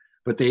is.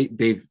 But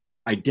they've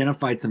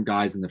identified some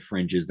guys in the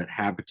fringes that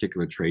have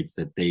particular traits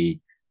that they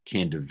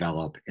can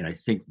develop. And I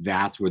think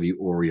that's where the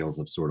Orioles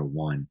have sort of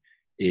won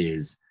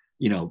is,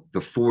 the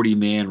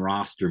 40-man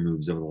roster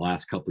moves over the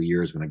last couple of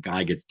years when a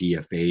guy gets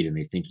DFA'd and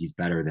they think he's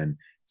better than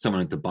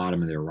someone at the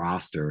bottom of their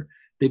roster.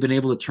 They've been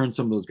able to turn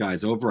some of those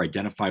guys over,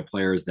 identify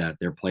players that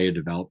their player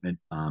development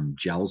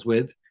gels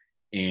with.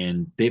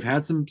 And they've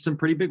had some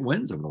pretty big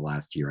wins over the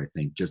last year, I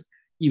think, just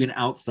even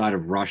outside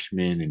of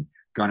Rutschman and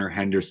Gunnar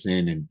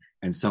Henderson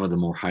and some of the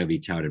more highly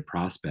touted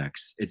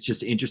prospects. It's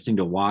just interesting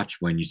to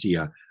watch when you see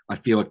a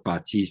Felix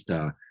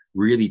Bautista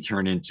really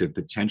turn into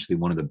potentially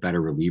one of the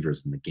better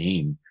relievers in the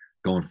game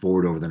going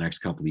forward over the next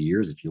couple of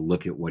years. If you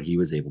look at what he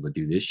was able to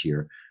do this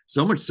year,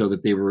 so much so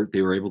that they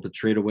were able to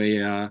trade away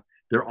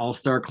their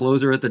all-star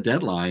closer at the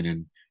deadline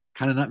and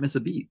kind of not miss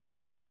a beat.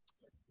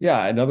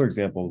 Yeah, another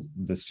example of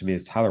this to me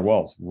is Tyler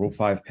Wells, Rule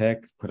 5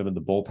 pick, put him in the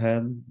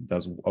bullpen,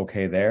 does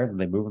okay there, and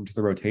they move him to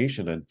the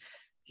rotation, and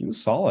he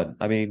was solid.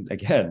 I mean,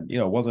 again,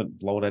 it wasn't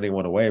blowing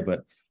anyone away,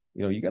 but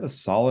you got a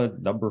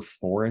solid number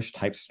 4-ish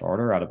type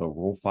starter out of a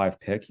Rule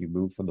 5 pick. You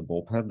move from the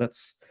bullpen.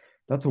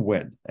 That's a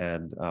win.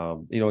 And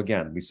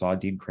again, we saw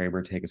Dean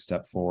Kramer take a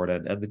step forward,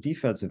 and the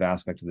defensive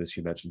aspect of this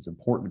you mentioned is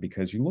important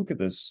because you look at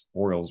this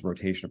Orioles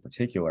rotation in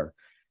particular.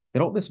 They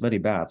don't miss many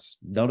bats.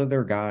 None of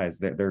their guys,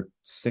 their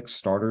 6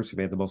 starters who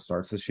made the most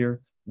starts this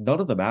year,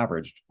 none of them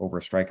averaged over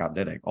a strikeout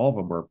inning. All of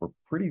them were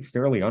pretty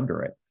fairly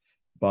under it,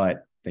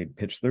 but they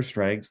pitched their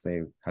strengths.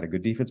 They had a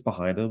good defense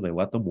behind them. They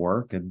let them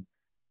work, and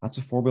that's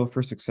a formula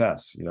for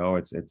success.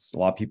 It's a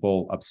lot of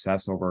people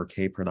obsess over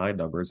K per 9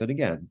 numbers, and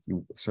again,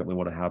 you certainly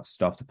want to have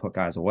stuff to put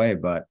guys away,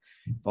 but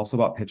it's also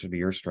about pitching to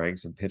your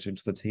strengths and pitching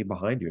to the team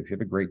behind you. If you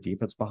have a great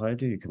defense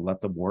behind you, you can let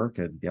them work,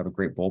 and you have a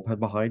great bullpen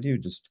behind you.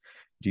 Just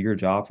do your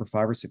job for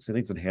 5 or 6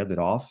 innings and hand it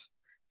off.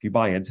 If you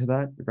buy into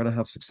that, you're going to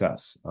have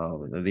success.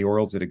 And the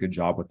Orioles did a good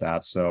job with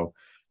that. So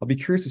I'll be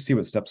curious to see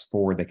what steps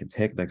forward they can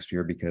take next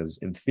year, because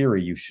in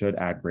theory, you should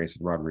add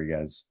Grayson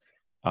Rodriguez.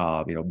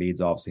 Meads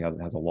obviously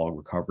has a long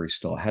recovery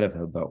still ahead of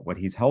him, but when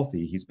he's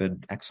healthy, he's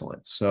been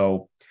excellent.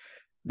 So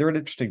they're an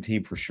interesting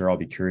team for sure. I'll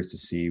be curious to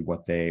see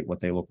what they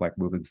look like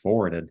moving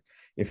forward, and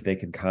if they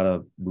can kind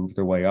of move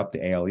their way up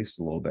the AL East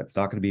a little bit. It's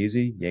not going to be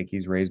easy.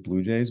 Yankees, Rays,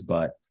 Blue Jays,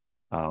 but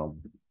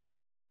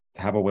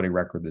have a winning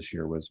record this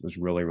year was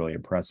really, really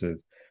impressive.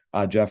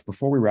 Jeff,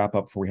 before we wrap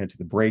up, before we head to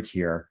the break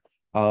here,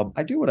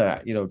 I do want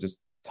to, just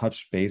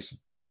touch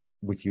base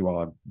with you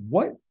on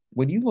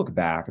when you look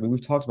back. I mean,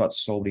 we've talked about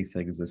so many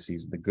things this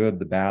season, the good,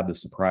 the bad, the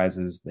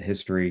surprises, the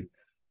history.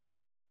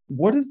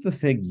 What is the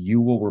thing you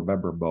will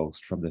remember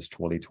most from this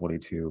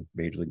 2022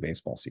 Major League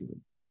Baseball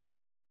season?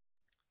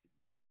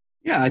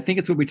 Yeah, I think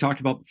it's what we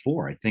talked about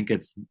before. I think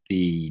it's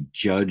the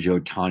Judge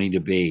Ohtani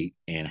debate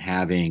and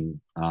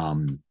having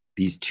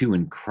these 2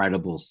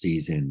 incredible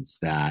seasons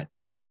that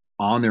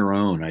on their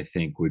own, I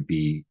think would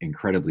be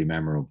incredibly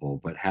memorable,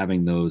 but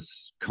having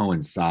those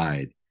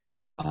coincide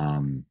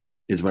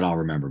is what I'll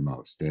remember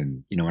most.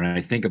 And, when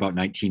I think about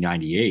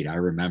 1998, I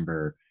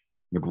remember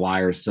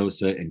McGwire,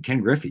 Sosa, and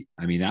Ken Griffey.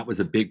 I mean, that was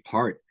a big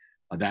part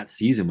of that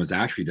season, was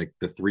actually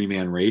the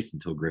 3-man race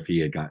until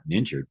Griffey had gotten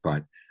injured.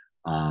 But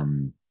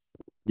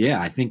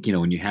I think,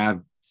 when you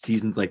have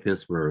seasons like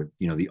this where,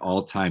 the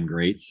all-time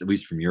greats, at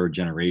least from your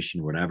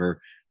generation,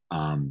 whatever,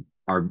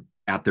 are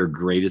at their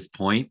greatest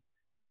point,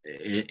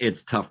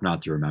 it's tough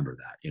not to remember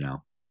that,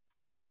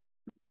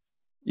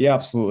 Yeah,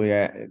 absolutely.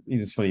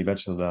 It's funny you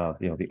mentioned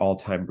the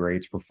all-time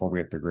greats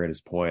performing at their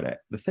greatest point.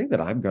 The thing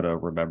that I'm going to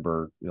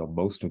remember,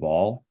 most of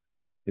all,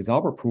 is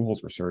Albert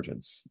Pujols'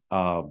 resurgence.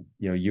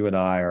 You and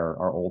I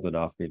are old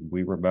enough, and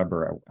we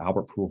remember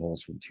Albert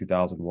Pujols from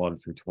 2001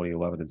 through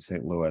 2011 in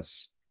St.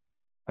 Louis.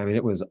 I mean,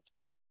 it was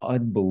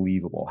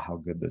unbelievable how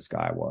good this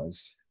guy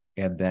was.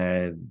 And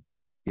then,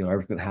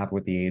 everything that happened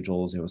with the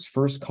Angels, his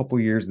first couple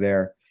years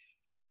there,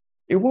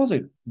 it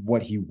wasn't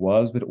what he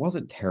was, but it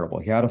wasn't terrible.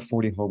 He had a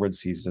 40 home run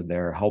season in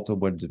there, helped him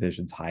win a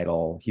division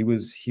title. He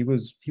was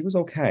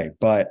okay.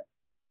 But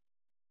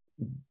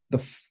the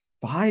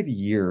 5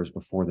 years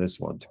before this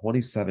one,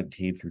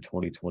 2017 through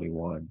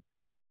 2021,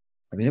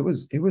 I mean, it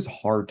was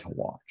hard to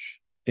watch.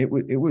 It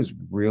was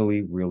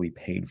really, really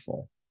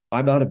painful.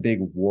 I'm not a big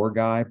WAR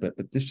guy, but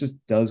this just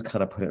does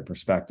kind of put it in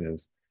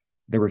perspective.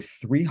 There were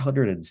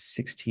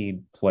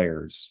 316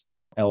 players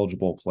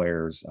eligible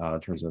players in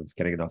terms of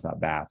getting enough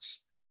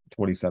at-bats,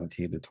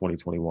 2017 to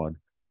 2021.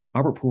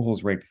 Albert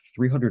Pujols ranked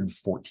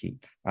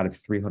 314th out of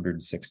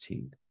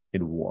 316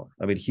 in WAR.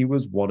 I mean, he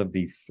was one of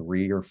the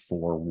 3 or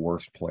 4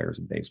 worst players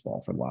in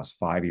baseball for the last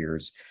 5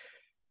 years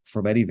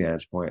from any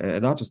vantage point,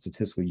 and not just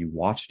statistically. You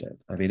watched it.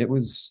 I mean, it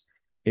was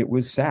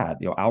sad.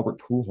 Albert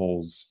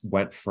Pujols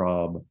went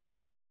from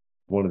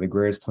one of the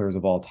greatest players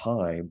of all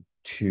time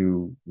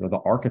to the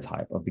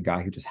archetype of the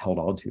guy who just held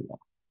on too long.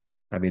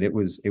 I mean, it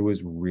was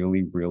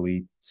really,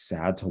 really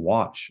sad to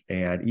watch.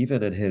 And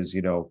even in his,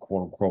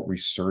 quote unquote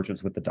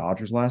resurgence with the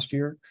Dodgers last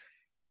year,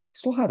 he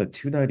still had a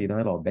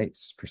 299 on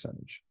base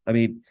percentage. I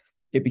mean,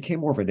 it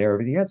became more of a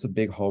narrative. He had some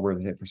big homers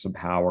and hit for some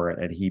power,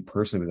 and he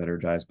personally was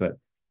energized, but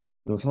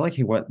it was not like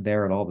he went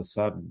there and all of a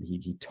sudden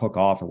he took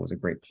off and was a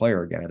great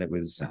player again.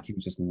 He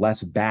was just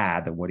less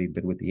bad than what he'd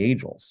been with the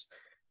Angels.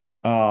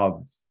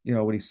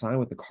 When he signed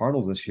with the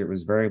Cardinals this year, it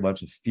was very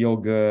much a feel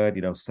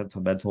good,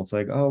 sentimental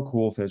thing. Oh,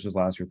 cool, finishes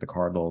last year with the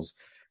Cardinals.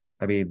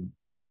 I mean,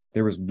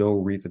 there was no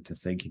reason to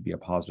think he'd be a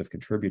positive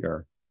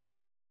contributor.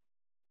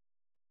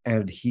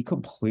 And he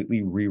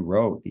completely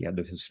rewrote the end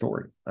of his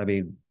story. I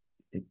mean,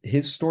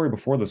 his story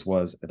before this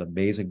was an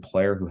amazing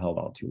player who held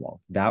on too long.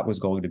 That was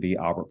going to be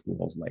Albert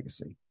Pujols'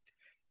 legacy.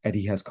 And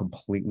he has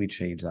completely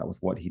changed that with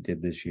what he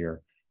did this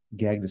year,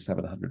 getting to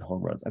 700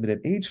 home runs. I mean,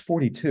 at age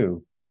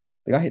 42,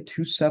 the guy hit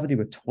 270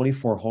 with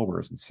 24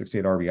 homers and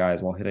 68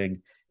 RBIs while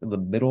hitting in the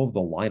middle of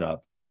the lineup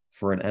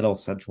for an NL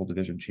Central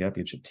Division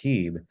championship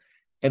team,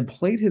 and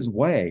played his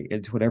way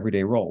into an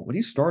everyday role. When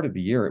he started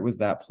the year, it was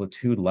that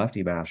platoon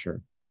lefty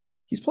masher.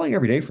 He's playing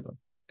every day for them.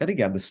 And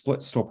again, the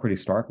split's still pretty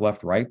stark,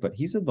 left-right, but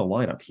he's in the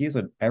lineup. He is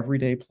an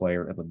everyday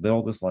player in the middle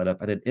of this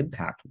lineup and an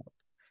impact one.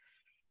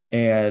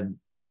 And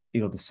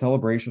the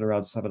celebration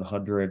around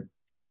 700,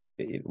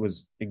 it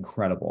was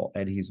incredible,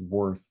 and he's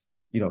worth,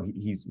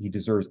 he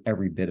deserves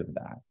every bit of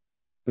that.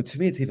 But to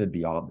me, it's even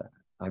beyond that.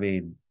 I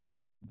mean,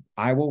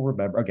 I will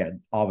remember,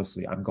 again,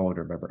 obviously, I'm going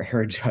to remember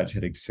Aaron Judge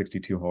hitting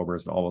 62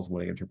 homers and almost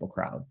winning a Triple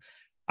Crown.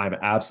 I'm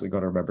absolutely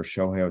going to remember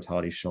Shohei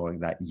Ohtani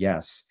showing that,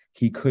 yes,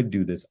 he could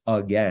do this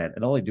again,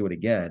 and not only do it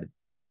again,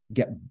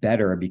 get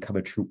better and become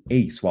a true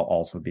ace while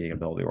also being a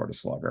middle of the order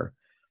slugger.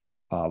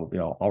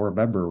 I'll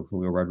remember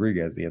Julio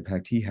Rodriguez, the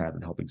impact he had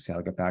in helping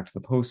Seattle get back to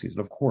the postseason.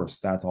 Of course,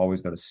 that's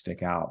always going to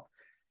stick out.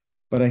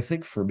 But I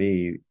think for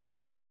me,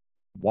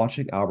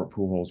 watching Albert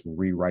Pujols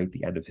rewrite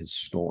the end of his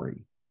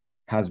story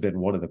has been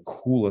one of the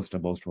coolest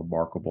and most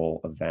remarkable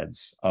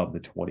events of the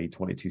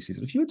 2022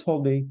 season. If you had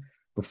told me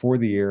before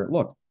the year,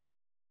 look,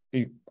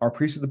 our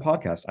preseason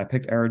podcast, I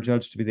picked Aaron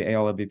Judge to be the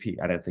AL MVP.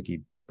 I didn't think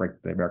he'd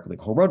break the American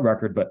League home run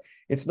record, but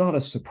it's not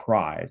a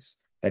surprise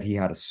that he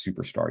had a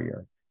superstar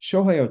year.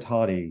 Shohei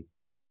Ohtani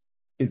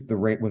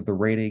was the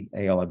reigning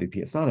AL MVP.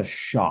 It's not a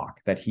shock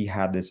that he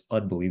had this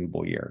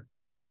unbelievable year.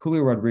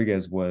 Julio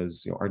Rodriguez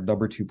was our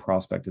number 2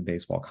 prospect in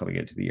baseball coming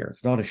into the year.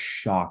 It's not a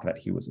shock that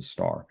he was a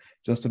star.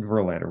 Justin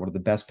Verlander, one of the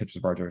best pitchers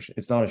of our generation.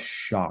 It's not a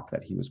shock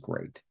that he was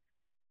great.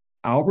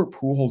 Albert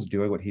Pujols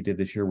doing what he did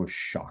this year was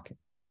shocking.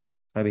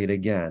 I mean,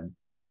 again,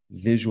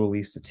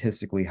 visually,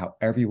 statistically,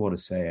 however you want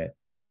to say it,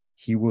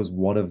 he was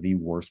one of the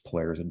worst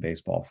players in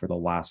baseball for the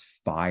last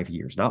 5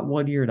 years. Not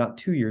 1 year, not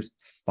 2 years,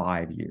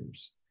 5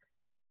 years.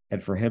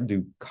 And for him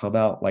to come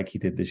out like he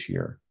did this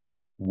year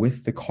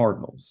with the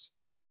Cardinals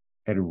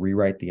and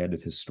rewrite the end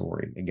of his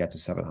story and get to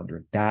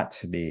 700, that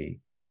to me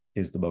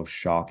is the most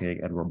shocking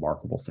and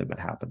remarkable thing that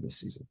happened this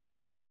season.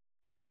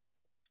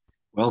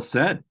 Well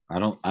said. I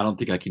don't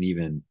think I can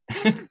even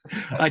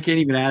I can't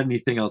even add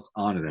anything else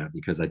onto that,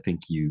 because I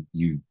think you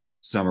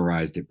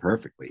summarized it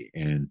perfectly.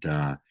 And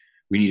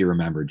we need to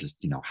remember just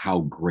how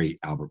great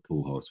Albert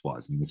Pujols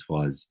was. I mean, this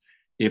was,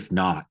 if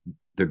not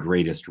the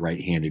greatest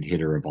right-handed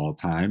hitter of all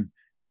time,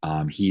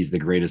 he's the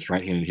greatest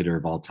right-handed hitter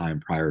of all time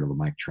prior to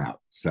Mike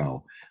Trout.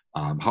 So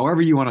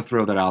however you want to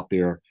throw that out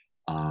there,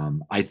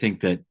 I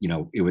think that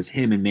it was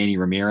him and Manny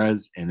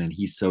Ramirez, and then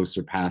he so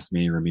surpassed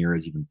Manny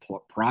Ramirez even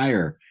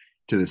prior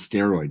to the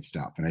steroid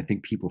stuff. And I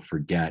think people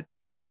forget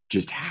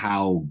just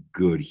how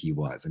good he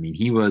was. I mean,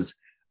 he was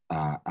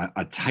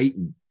a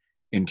titan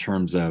in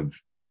terms of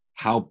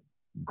how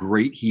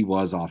great he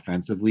was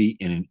offensively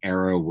in an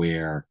era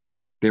where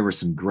there were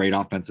some great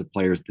offensive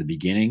players at the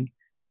beginning.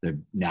 They're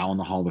now in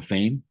the Hall of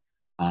Fame.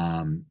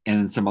 And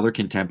then some other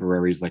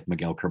contemporaries like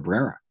Miguel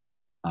Cabrera,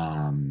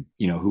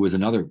 who was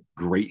another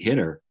great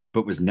hitter,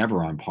 but was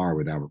never on par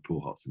with Albert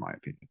Pujols, in my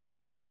opinion.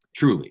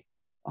 Truly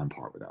on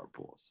par with Albert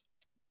Pujols.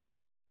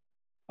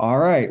 All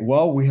right.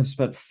 Well, we have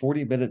spent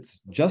 40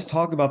 minutes just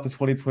talking about the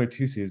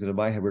 2022 season. In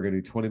my head, we're going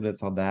to do 20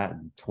 minutes on that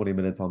and 20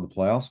 minutes on the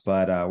playoffs,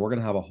 but we're going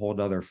to have a whole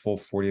nother full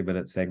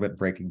 40-minute segment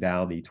breaking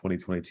down the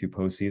 2022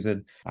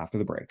 postseason after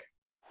the break.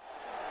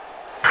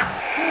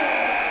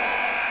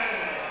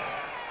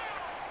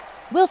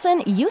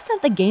 Wilson, you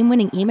sent the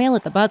game-winning email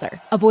at the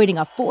buzzer, avoiding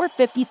a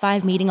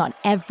 4:55 meeting on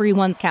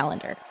everyone's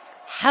calendar.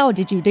 How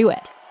did you do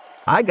it?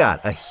 I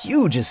got a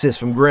huge assist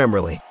from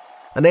Grammarly,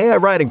 an AI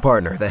writing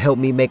partner that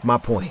helped me make my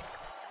point.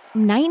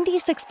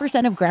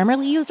 96% of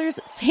Grammarly users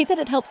say that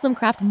it helps them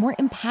craft more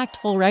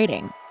impactful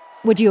writing.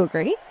 Would you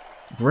agree?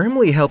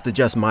 Grammarly helped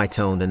adjust my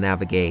tone to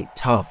navigate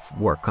tough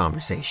work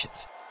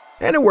conversations.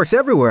 And it works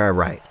everywhere I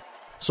write,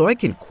 so I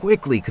can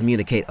quickly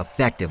communicate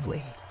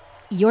effectively.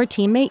 Your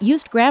teammate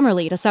used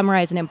Grammarly to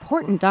summarize an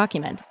important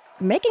document,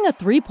 making a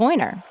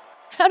 3-pointer.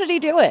 How did he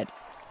do it?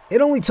 It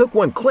only took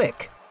one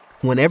click.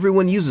 When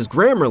everyone uses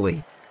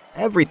Grammarly,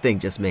 everything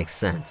just makes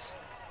sense.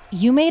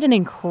 You made an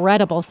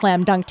incredible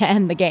slam dunk to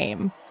end the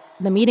game.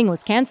 The meeting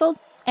was canceled,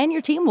 and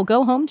your team will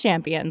go home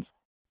champions.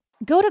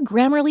 Go to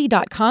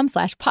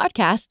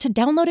Grammarly.com/podcast to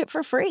download it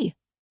for free.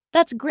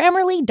 That's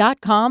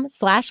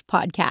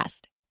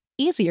Grammarly.com/podcast.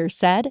 Easier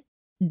said,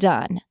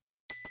 done.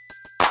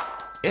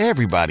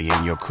 Everybody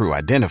in your crew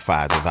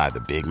identifies as either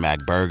Big Mac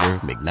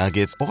Burger,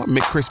 McNuggets, or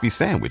McCrispy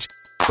Sandwich.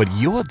 But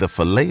you're the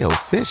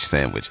Filet-O-Fish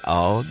Sandwich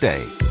all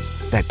day.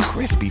 That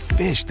crispy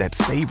fish, that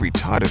savory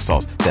tartar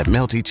sauce, that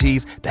melty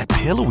cheese, that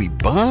pillowy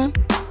bun.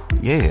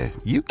 Yeah,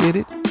 you get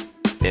it.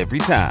 Every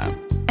time.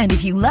 And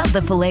if you love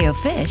the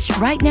Filet-O-Fish,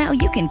 right now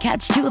you can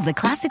catch two of the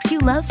classics you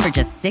love for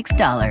just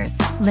 $6.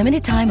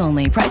 Limited time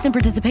only. Price and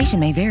participation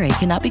may vary.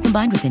 Cannot be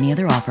combined with any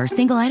other offer.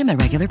 Single item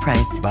at regular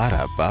price.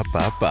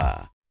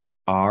 Ba-da-ba-ba-ba.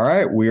 All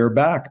right, we are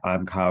back.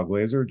 I'm Kyle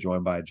Glazer,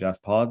 joined by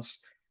Jeff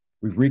Ponce.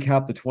 We've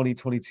recapped the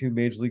 2022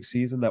 Major League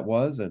season that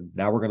was, and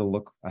now we're going to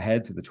look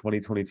ahead to the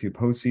 2022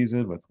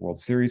 postseason with World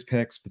Series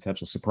picks,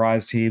 potential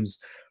surprise teams,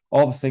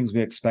 all the things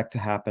we expect to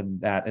happen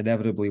that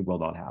inevitably will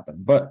not happen.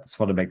 But it's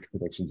fun to make the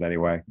predictions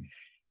anyway.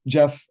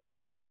 Jeff,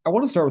 I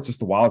want to start with just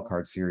the wild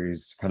card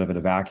series, kind of in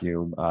a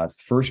vacuum. It's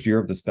the first year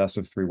of this best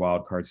of 3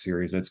 wild card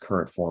series in its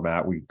current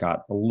format. We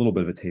got a little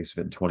bit of a taste of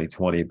it in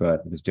 2020,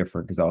 but it was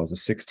different because that was a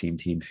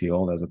 16-team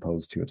field as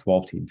opposed to a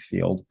 12-team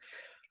field.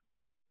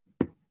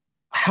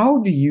 How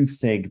do you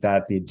think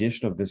that the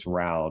addition of this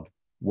round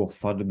will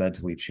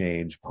fundamentally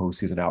change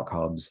postseason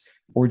outcomes,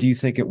 or do you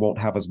think it won't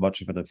have as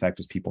much of an effect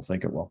as people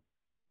think it will?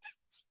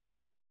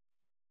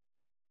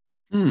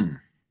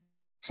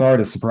 Sorry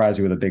to surprise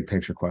you with a big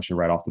picture question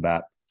right off the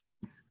bat.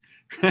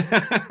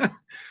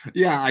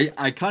 Yeah,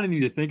 I kind of need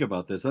to think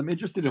about this. I'm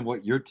interested in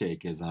what your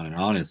take is on it,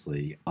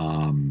 honestly.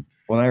 Well,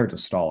 now you're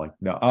just stalling.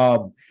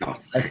 No.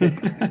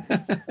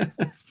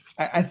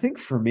 I think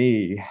for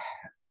me,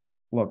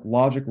 look,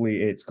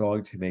 logically, it's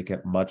going to make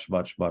it much,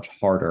 much, much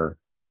harder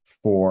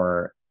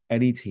for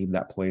any team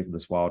that plays in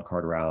this wild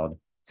card round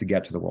to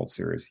get to the World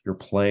Series. You're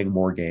playing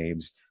more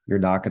games. You're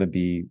not going to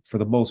be, for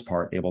the most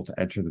part, able to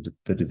enter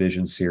the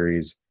division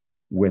series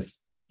with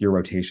your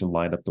rotation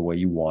lined up the way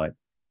you want.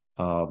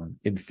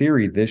 In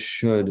theory, this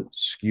should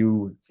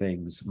skew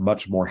things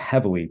much more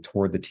heavily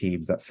toward the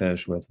teams that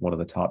finish with one of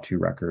the top 2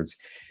 records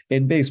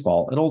in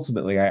baseball. And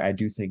ultimately, I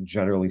do think,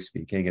 generally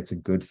speaking, it's a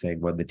good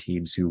thing when the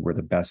teams who were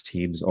the best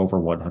teams over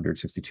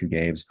 162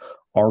 games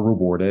are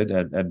rewarded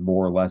and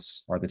more or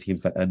less are the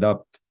teams that end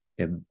up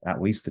in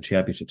at least the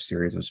championship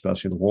series,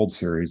 especially the World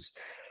Series.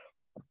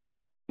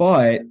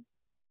 But,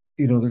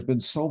 there's been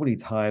so many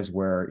times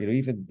where,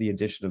 even the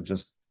addition of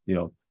just,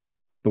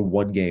 the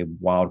 1-game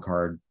wild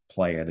card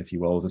play-in, if you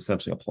will, was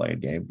essentially a play-in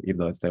game, even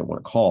though if they don't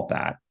want to call it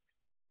that,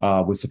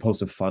 was supposed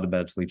to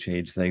fundamentally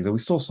change things. And we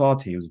still saw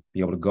teams be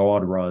able to go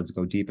on runs,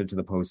 go deep into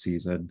the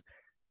postseason.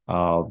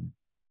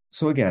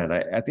 So again,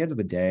 at the end of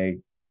the day,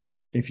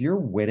 if you're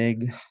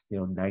winning,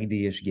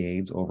 90-ish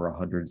games over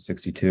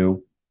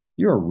 162,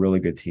 you're a really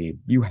good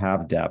team. You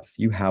have depth.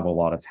 You have a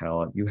lot of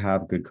talent. You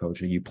have good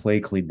coaching. You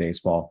play clean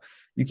baseball.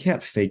 You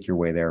can't fake your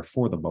way there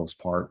for the most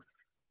part.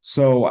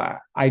 So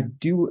I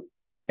do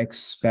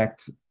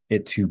expect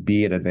it to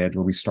be an advantage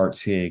where we start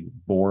seeing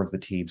more of the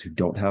teams who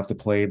don't have to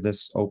play in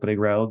this opening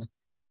round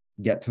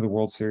get to the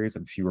World Series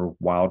and fewer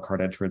wild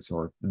card entrants,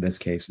 or in this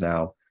case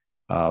now,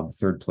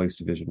 third place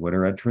division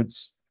winner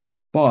entrants.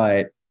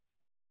 But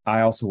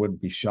I also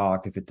wouldn't be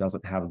shocked if it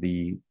doesn't have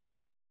the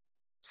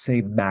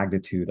same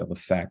magnitude of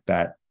effect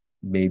that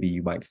maybe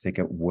you might think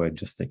it would,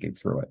 just thinking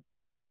through it.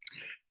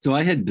 So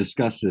I had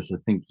discussed this, I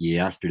think,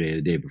 yesterday or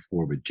the day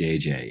before with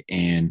JJ,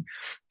 and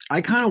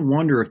I kind of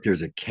wonder if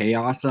there's a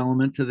chaos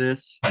element to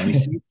this. And we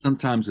see it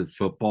sometimes with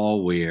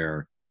football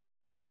where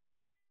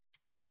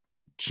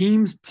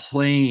teams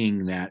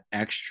playing that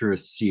extra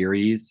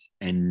series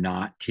and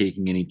not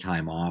taking any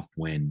time off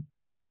when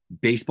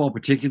baseball,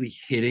 particularly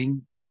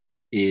hitting,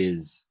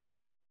 is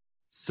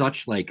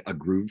such like a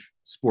groove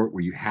sport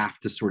where you have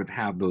to sort of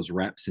have those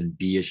reps and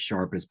be as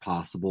sharp as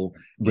possible.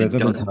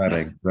 Rhythm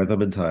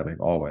and timing,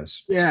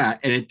 always. Yeah,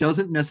 and it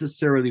doesn't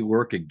necessarily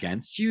work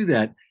against you.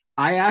 That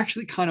I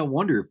actually kind of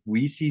wonder if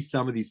we see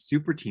some of these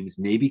super teams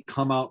maybe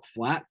come out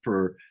flat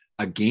for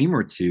a game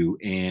or two.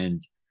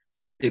 And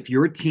if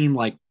you're a team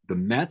like the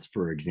Mets,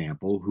 for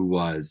example, who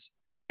was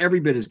every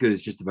bit as good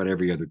as just about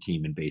every other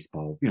team in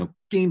baseball,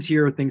 games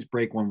here, things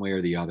break one way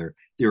or the other.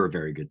 They're a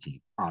very good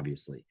team,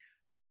 obviously.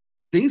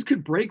 Things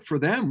could break for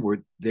them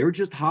where they're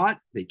just hot.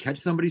 They catch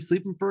somebody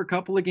sleeping for a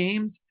couple of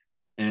games,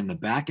 and in the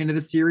back end of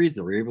the series,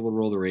 they're able to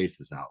roll the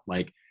races out.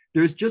 Like,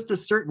 there's just a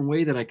certain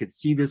way that I could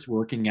see this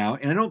working out.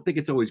 And I don't think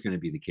it's always going to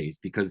be the case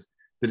because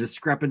the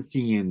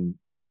discrepancy in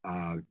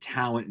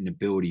talent and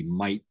ability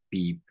might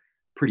be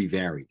pretty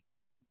varied.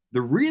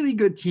 The really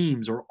good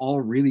teams are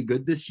all really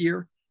good this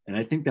year. And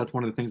I think that's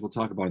one of the things we'll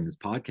talk about in this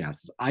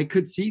podcast. Is I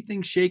could see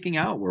things shaking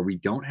out where we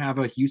don't have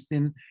a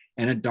Houston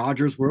and a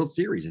Dodgers World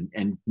Series,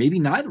 and maybe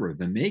neither of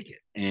them make it.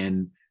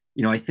 And,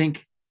 I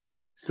think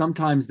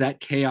sometimes that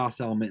chaos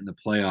element in the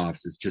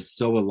playoffs is just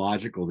so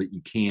illogical that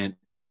you can't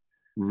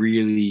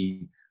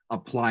really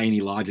apply any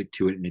logic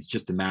to it. And it's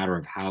just a matter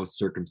of how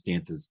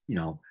circumstances,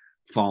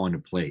 fall into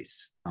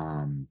place.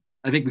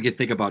 I think we could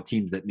think about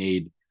teams that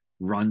made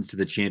runs to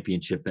the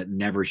championship that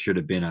never should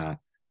have been a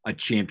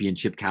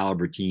championship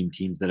caliber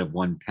teams that have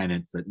won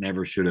pennants that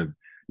never should have,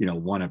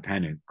 won a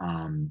pennant.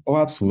 Oh,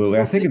 absolutely.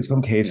 I think in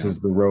some cases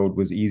the road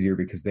was easier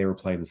because they were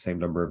playing the same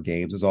number of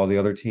games as all the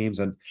other teams.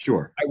 And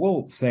sure, I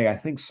will say, I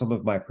think some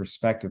of my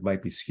perspective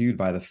might be skewed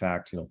by the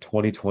fact,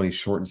 2020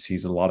 shortened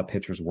season, a lot of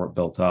pitchers weren't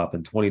built up.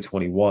 And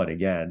 2021,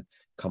 again,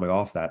 coming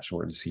off that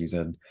shortened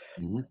season,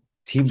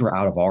 teams were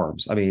out of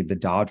arms. I mean, the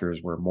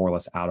Dodgers were more or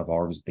less out of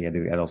arms at the end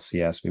of the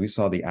NLCS. I mean, we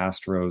saw the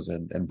Astros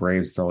and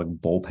Braves throwing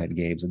bullpen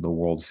games in the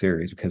World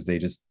Series because they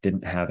just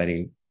didn't have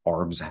any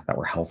arms that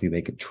were healthy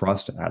they could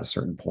trust at a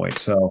certain point.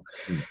 So,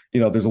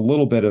 there's a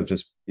little bit of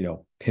just,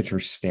 pitcher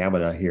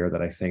stamina here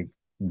that I think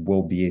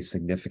will be a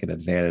significant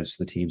advantage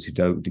to the teams who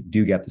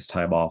do get this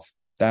time off.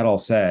 That all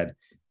said,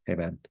 hey,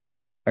 man,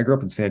 I grew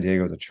up in San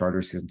Diego as a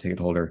Charter season ticket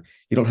holder.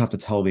 You don't have to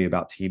tell me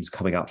about teams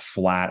coming out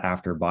flat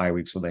after bye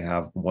weeks when they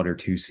have 1 or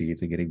 2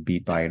 seeds and getting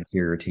beat by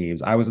inferior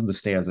teams. I was in the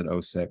stands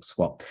in 06.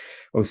 Well,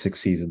 06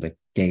 season, the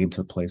game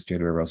took place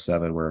January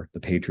 07, where the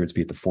Patriots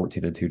beat the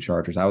 14-2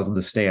 Chargers. I was in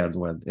the stands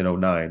when in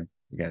 09,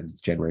 again,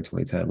 January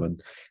 2010, when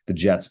the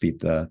Jets beat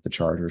the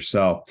Chargers.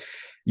 So,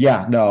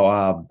 yeah,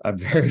 no, I'm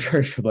very,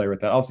 very familiar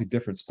with that. Obviously,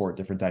 different sport,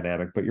 different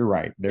dynamic, but you're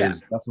right.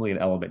 There's definitely an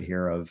element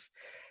here of,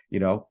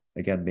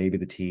 again, maybe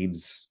the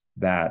teams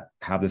that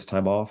have this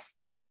time off,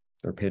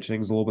 their pitching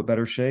is a little bit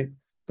better shape,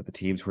 but the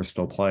teams who are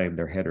still playing,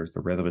 their hitters,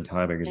 the rhythm and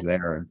timing is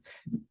there. And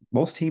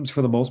most teams,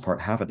 for the most part,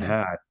 haven't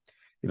had,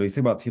 you think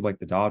about a team like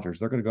the Dodgers,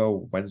 they're going to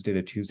go Wednesday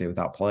to Tuesday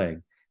without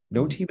playing.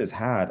 No team has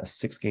had a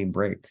 6-game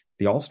break.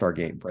 The All-Star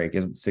game break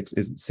isn't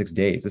 6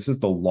 days. This is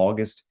the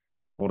longest,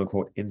 quote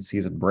unquote,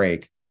 in-season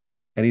break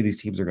any of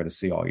these teams are going to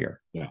see all year.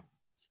 Yeah.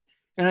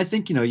 And I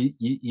think,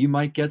 you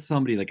might get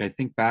somebody like, I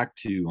think back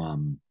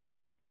to,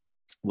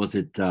 was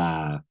it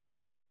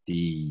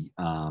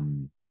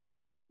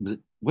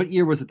what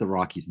year was it the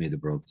Rockies made the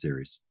World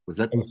Series? Was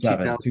that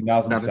 2007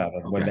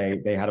 okay.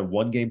 When they had a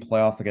 1-game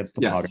playoff against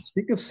the Padres.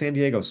 Speaking of San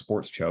Diego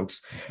sports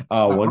chokes,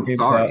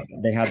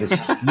 they had this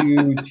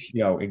huge,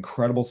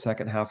 incredible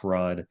second half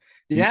run.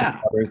 Yeah.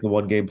 The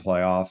 1-game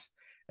playoff.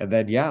 And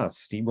then,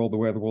 steamrolled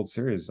away the World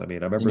Series. I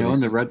mean, I remember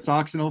and the Red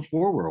Sox in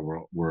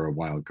 04 were a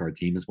wild card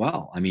team as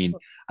well. I mean,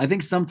 I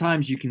think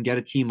sometimes you can get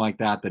a team like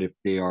that if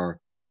they are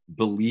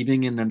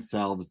believing in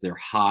themselves, they're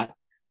hot,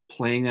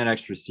 playing that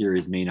extra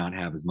series may not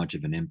have as much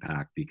of an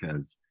impact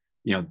because,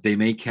 they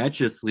may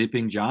catch a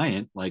sleeping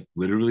giant, like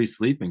literally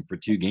sleeping for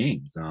 2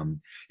 games.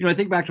 I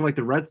think back to like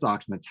the Red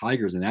Sox and the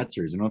Tigers in that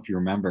series. I don't know if you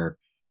remember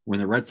when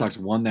the Red Sox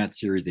won that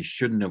series, they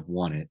shouldn't have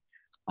won it.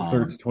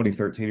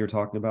 2013 you're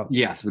talking about?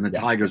 Yes, when the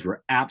Tigers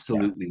were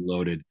absolutely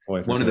loaded.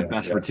 One of the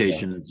best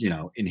rotations,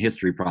 in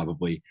history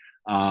probably.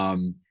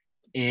 And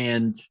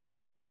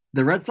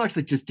the Red Sox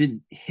just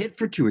didn't hit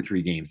for 2 or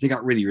 3 games. They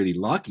got really, really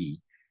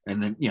lucky.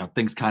 And then,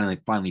 things kind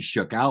of finally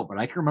shook out. But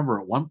I can remember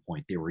at one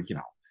point they were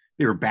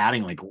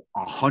batting like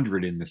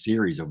 100 in the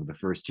series over the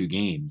first 2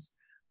 games.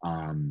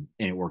 And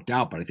it worked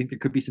out. But I think there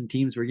could be some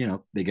teams where,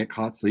 they get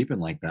caught sleeping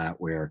like that,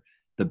 where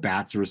the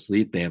bats are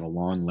asleep, they have a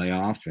long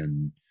layoff,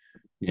 and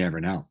you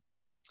never know.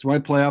 That's why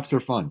playoffs are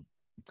fun.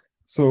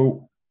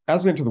 So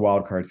as we enter the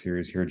wild card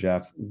series here,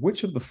 Jeff,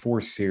 which of the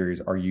 4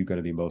 series are you going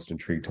to be most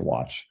intrigued to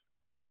watch?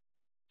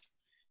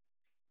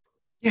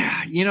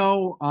 Yeah,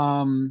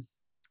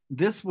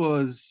 this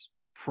was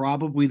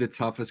probably the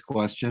toughest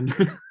question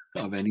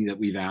of any that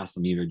we've asked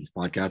on either of these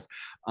podcasts.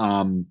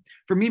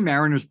 For me,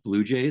 Mariners,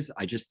 Blue Jays,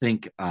 I just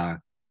think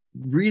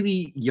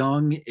really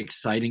young,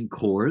 exciting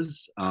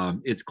cores.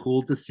 It's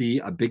cool to see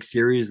a big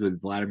series with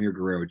Vladimir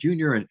Guerrero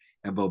Jr.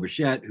 and Bo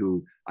Bichette,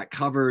 who I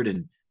covered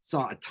and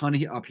saw a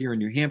ton up here in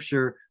New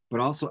Hampshire, but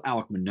also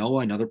Alek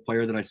Manoah, another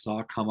player that I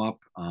saw come up,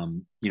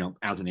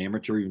 as an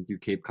amateur, even through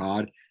Cape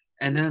Cod.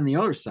 And then on the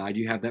other side,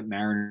 you have that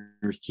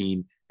Mariners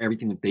team,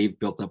 everything that they've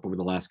built up over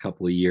the last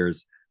couple of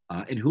years,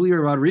 and Julio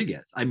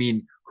Rodriguez. I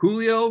mean,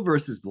 Julio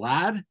versus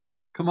Vlad,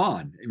 come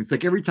on. It's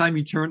like every time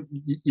you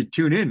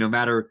tune in, no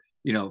matter,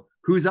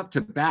 who's up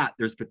to bat,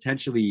 there's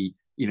potentially,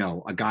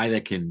 a guy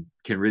that can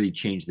really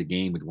change the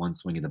game with one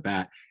swing of the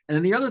bat. And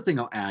then the other thing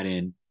I'll add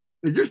in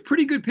is there's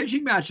pretty good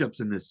pitching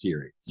matchups in this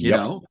series.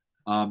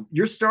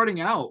 You're starting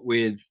out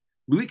with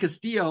Luis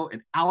Castillo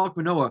and Alek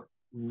Manoah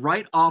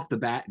right off the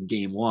bat in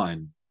game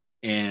 1.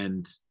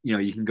 And,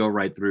 you can go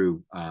right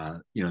through,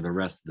 the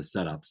rest of the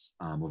setups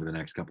over the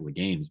next couple of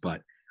games.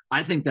 But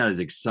I think that is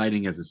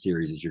exciting as a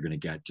series as you're going to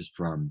get, just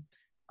from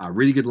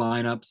really good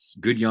lineups,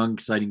 good, young,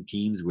 exciting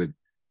teams with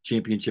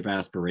championship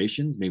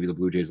aspirations. Maybe the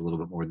Blue Jays a little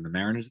bit more than the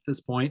Mariners at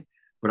this point,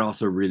 but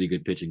also really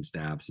good pitching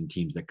staffs and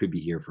teams that could be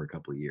here for a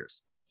couple of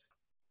years.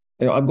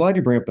 I'm glad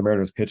you bring up the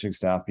Mariners pitching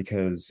staff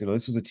because,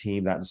 this was a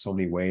team that in so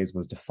many ways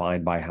was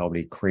defined by how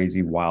many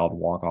crazy, wild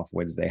walk-off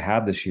wins they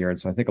had this year. And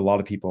so I think a lot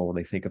of people, when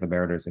they think of the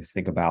Mariners, they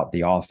think about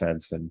the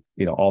offense and,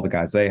 all the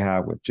guys they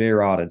have with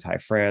J-Rod and Ty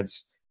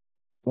France.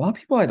 A lot of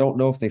people, I don't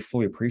know if they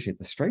fully appreciate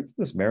the strength of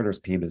this Mariners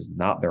team is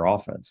not their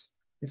offense.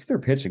 It's their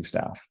pitching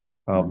staff.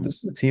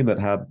 This is a team that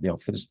had,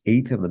 finished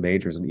 8th in the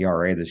majors in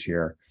ERA this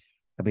year.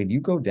 I mean,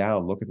 you go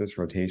down, look at this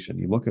rotation.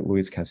 You look at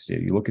Luis Castillo,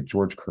 you look at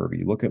George Kirby,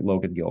 you look at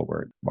Logan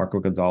Gilbert, Marco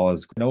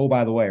Gonzalez. No,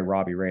 by the way,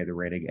 Robbie Ray, the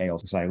reigning AL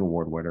Cy Young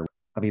Award winner.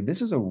 I mean,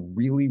 this is a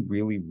really,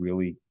 really,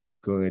 really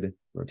good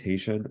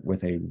rotation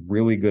with a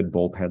really good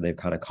bullpen they've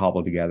kind of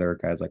cobbled together.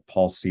 Guys like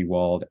Paul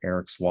Sewald,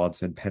 Eric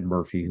Swanson, Penn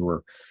Murphy, who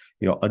were,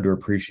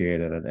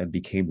 underappreciated and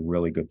became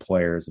really good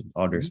players. And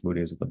Andres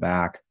Munoz at the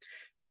back.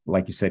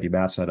 Like you said, you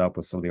match that up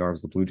with some of the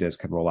arms the Blue Jays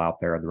can roll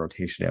out there in the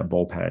rotation and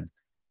bullpen.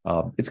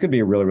 It's going to be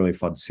a really, really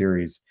fun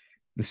series.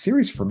 The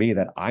series for me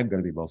that I'm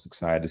going to be most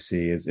excited to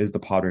see is the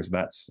Padres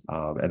Mets.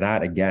 And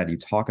that, again, you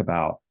talk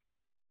about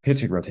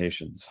pitching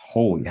rotations.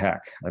 Holy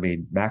heck. I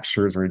mean, Max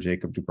Scherzer and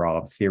Jacob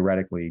deGrom,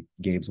 theoretically,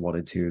 games 1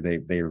 and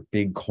 2, they're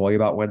being coy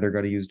about when they're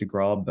going to use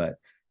deGrom, but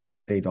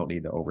they don't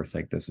need to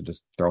overthink this and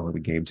just throw him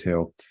in game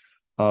 2.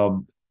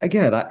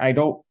 Again, I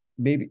don't,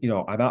 maybe,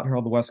 I'm out here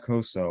on the West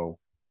Coast, so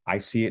I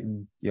see it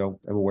and, I'm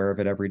aware of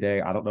it every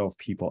day. I don't know if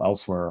people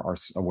elsewhere are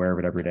aware of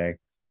it every day.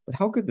 But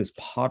how good this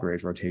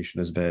Padres rotation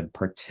has been,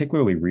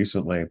 particularly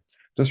recently,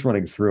 just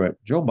running through it.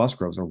 Joe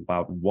Musgrove's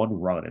allowed 1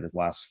 run in his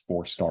last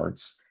 4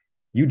 starts.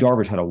 Yu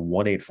Darvish had a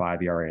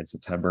 1.85 ERA in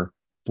September.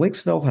 Blake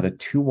Snell's had a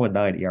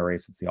 2.19 ERA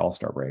since the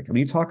All-Star break. I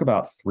mean, you talk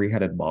about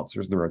 3-headed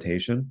monsters in the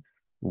rotation.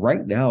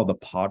 Right now, the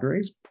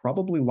Padres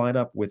probably line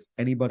up with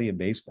anybody in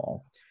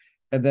baseball.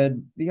 And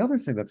then the other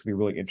thing that's going to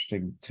be really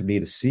interesting to me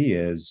to see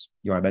is,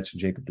 I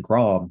mentioned Jacob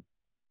deGrom.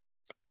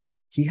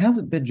 He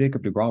hasn't been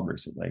Jacob deGrom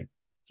recently.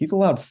 He's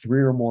allowed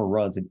 3 or more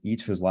runs in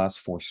each of his last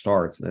 4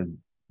 starts. And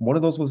one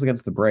of those was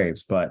against the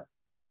Braves, but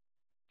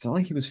it's not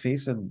like he was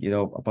facing,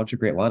 a bunch of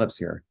great lineups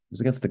here. It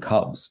was against the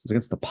Cubs. It was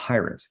against the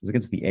Pirates. It was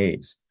against the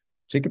A's.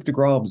 Jacob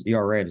deGrom's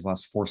ERA in his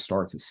last 4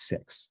 starts is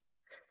 6.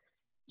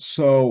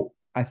 So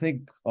I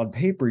think on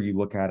paper, you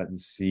look at it and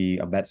see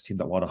a Mets team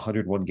that won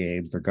 101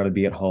 games. They're going to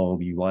be at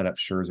home. You line up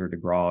Scherzer,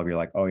 deGrom. You're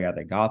like, oh, yeah,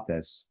 they got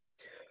this.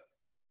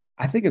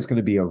 I think it's going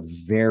to be a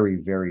very,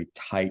 very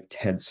tight,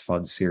 tense,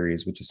 fun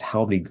series with just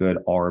how many good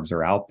arms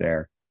are out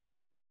there.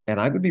 And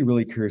I'm going to be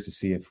really curious to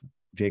see if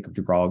Jacob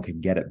deGrom can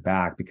get it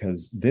back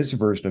because this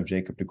version of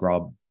Jacob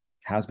deGrom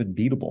has been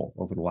beatable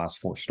over the last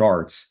 4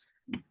 starts.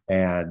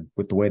 And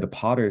with the way the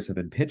Padres have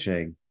been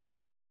pitching,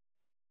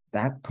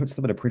 that puts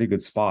them in a pretty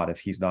good spot if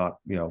he's not,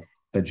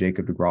 the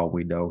Jacob deGrom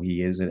we know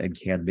he is and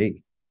can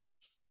be.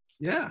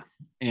 Yeah.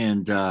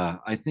 And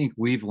I think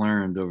we've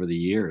learned over the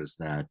years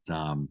that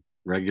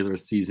regular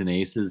season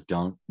aces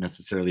don't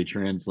necessarily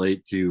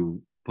translate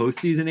to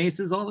postseason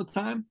aces all the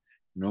time.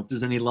 I don't know if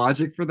there's any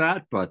logic for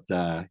that, but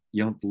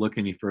you don't have to look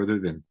any further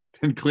than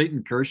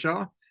Clayton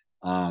Kershaw.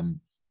 I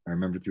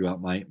remember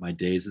throughout my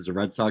days as a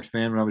Red Sox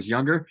fan when I was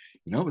younger,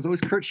 it was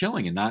always Curt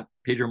Schilling and not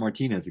Pedro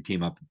Martinez who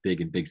came up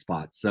big in big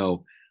spots.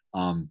 So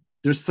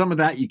there's some of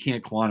that you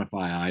can't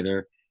quantify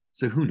either.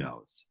 So who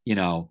knows?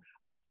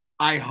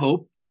 I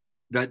hope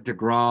that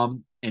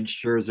deGrom and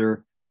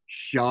Scherzer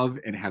shove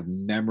and have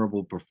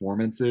memorable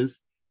performances,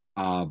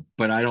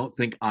 but I don't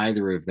think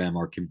either of them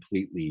are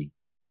completely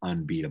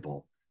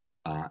unbeatable,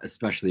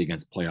 especially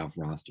against playoff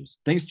rosters.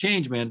 Things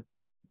change, man.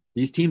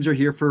 These teams are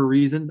here for a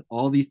reason.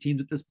 All these teams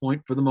at this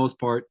point, for the most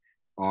part,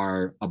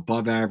 are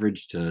above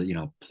average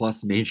to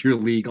plus major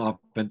league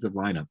offensive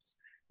lineups.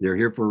 They're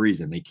here for a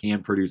reason. They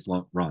can produce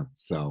runs.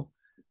 So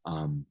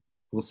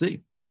we'll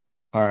see.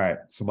 All right.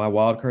 So my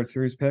wild card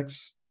series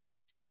picks,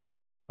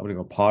 I'm going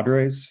to go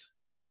Padres,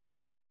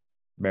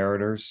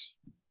 Mariners,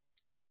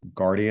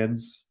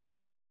 Guardians,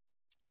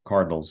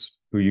 Cardinals.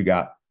 Who you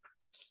got?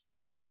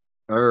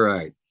 All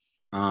right.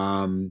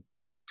 All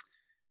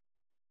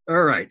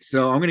right.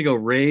 So I'm going to go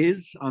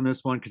Rays on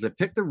this one because I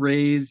picked the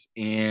Rays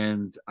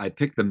and I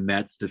picked the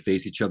Mets to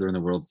face each other in the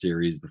World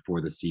Series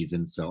before the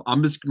season. So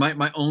I'm just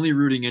my only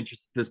rooting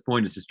interest at this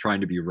point is just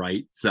trying to be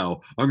right.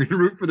 So I'm going to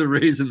root for the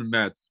Rays and the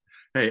Mets.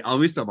 Hey, at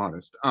least I'm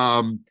honest.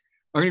 I'm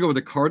going to go with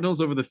the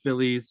Cardinals over the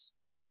Phillies,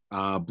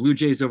 Blue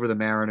Jays over the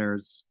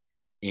Mariners,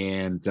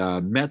 and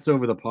Mets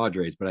over the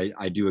Padres. But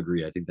I do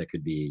agree. I think that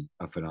could be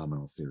a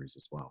phenomenal series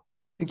as well.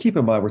 And keep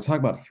in mind, we're talking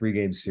about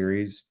 3-game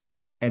series.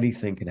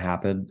 Anything can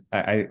happen.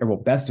 Well,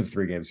 best of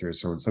 3-game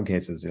series, or in some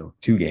cases,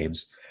 2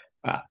 games.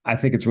 I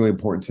think it's really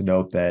important to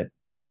note that,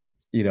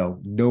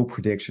 no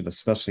prediction,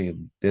 especially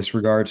in this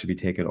regard, should be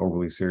taken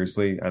overly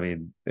seriously. I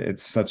mean,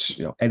 it's such,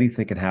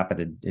 anything can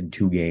happen in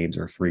 2 games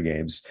or 3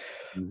 games.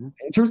 Mm-hmm.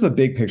 In terms of the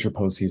big picture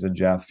postseason,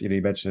 Jeff,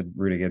 you mentioned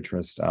rooting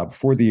interest.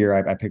 Before the year,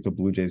 I picked the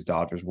Blue Jays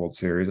Dodgers World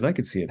Series, and I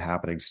could see it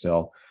happening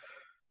still.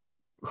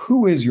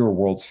 Who is your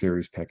World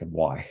Series pick and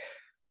why?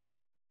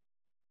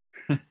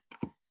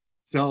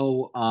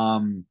 So,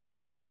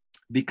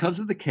 because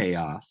of the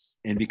chaos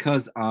and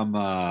because I'm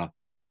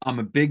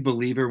a big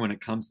believer when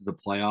it comes to the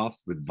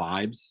playoffs with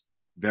vibes,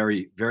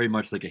 very, very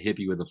much like a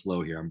hippie with a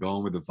flow here. I'm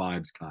going with the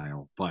vibes,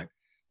 Kyle. But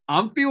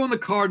I'm feeling the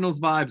Cardinals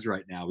vibes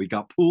right now. We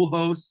got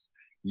Pujols,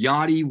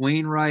 Yachty,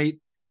 Wainwright.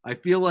 I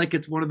feel like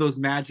it's one of those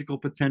magical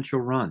potential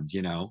runs,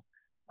 you know.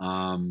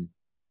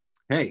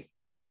 Hey,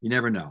 you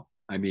never know.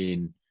 I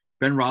mean,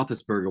 Ben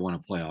Roethlisberger won a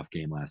playoff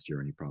game last year,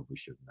 and he probably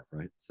shouldn't have,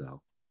 right?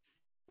 So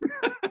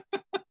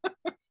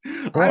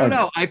I don't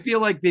know. I feel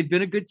like they've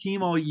been a good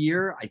team all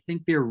year. I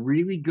think they're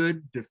really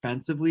good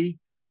defensively.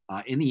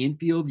 In the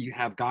infield, you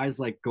have guys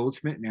like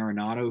Goldschmidt and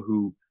Arenado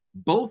who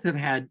both have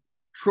had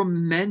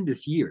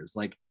tremendous years,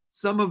 like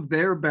some of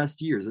their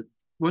best years.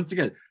 Once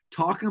again,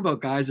 talking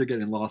about guys that are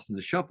getting lost in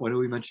the shuffle. I know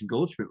we mentioned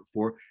Goldschmidt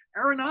before.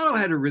 Arenado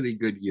had a really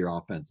good year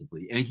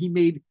offensively, and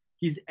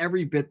he's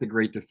every bit the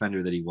great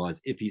defender that he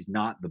was, if he's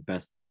not the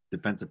best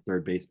defensive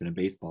third baseman in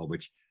baseball,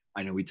 which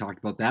I know we talked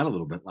about that a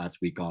little bit last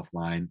week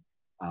offline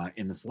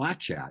in the Slack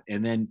chat.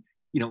 And then,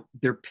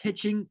 they're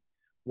pitching,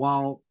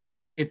 while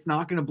it's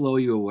not going to blow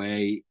you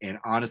away. And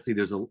honestly,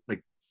 there's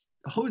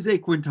Jose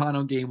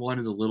Quintana game one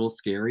is a little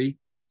scary.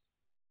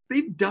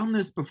 They've done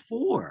this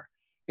before.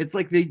 It's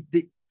like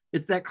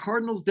it's that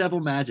Cardinals devil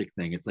magic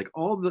thing. It's like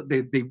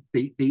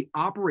they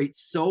operate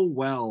so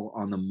well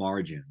on the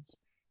margins,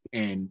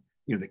 and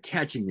the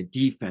catching, the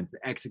defense,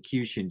 the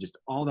execution, just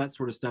all that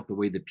sort of stuff, the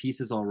way the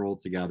pieces all roll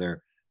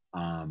together.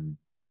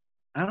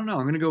 I don't know.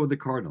 I'm going to go with the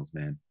Cardinals,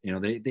 man.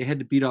 They had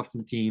to beat off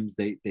some teams.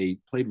 They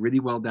played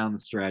really well down the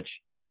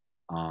stretch.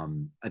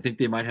 I think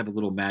they might have a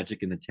little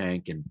magic in the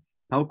tank. And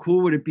how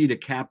cool would it be to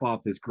cap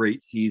off this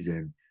great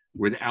season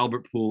with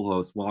Albert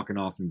Pujols walking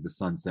off into the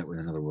sunset with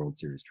another World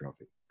Series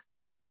trophy?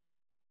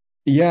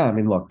 Yeah, I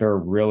mean, look, they're a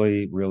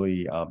really,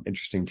 really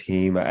interesting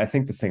team. I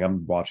think the thing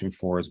I'm watching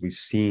for is we've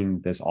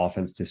seen this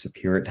offense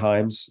disappear at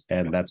times,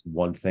 and that's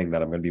one thing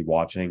that I'm going to be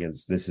watching.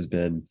 Is this has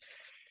been,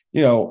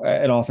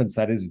 an offense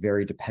that is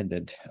very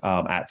dependent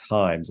at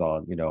times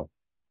on,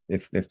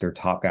 if their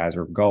top guys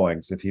are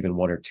going. So if even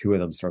one or two of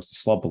them starts to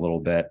slump a little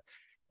bit,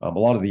 a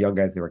lot of the young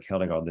guys they were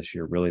counting on this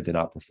year really did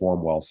not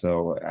perform well.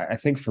 So I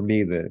think for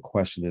me, the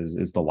question is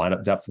the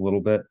lineup depth a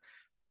little bit.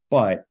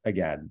 But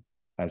again,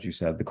 as you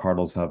said, the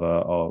Cardinals have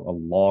a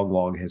long,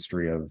 long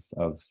history of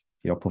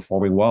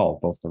performing well,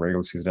 both the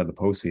regular season and the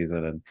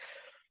postseason. And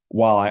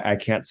while I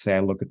can't say I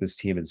look at this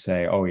team and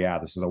say, oh yeah,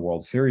 this is a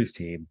World Series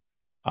team,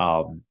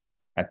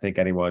 I think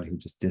anyone who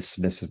just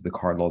dismisses the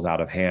Cardinals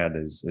out of hand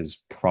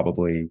is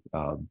probably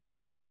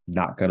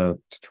not going to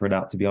turn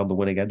out to be on the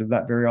winning end of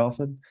that very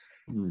often.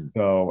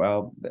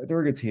 So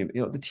they're a good team.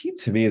 The team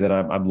to me that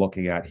I'm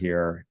looking at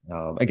here,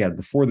 again,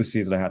 before the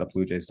season, I had a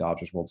Blue Jays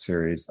Dodgers World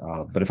Series.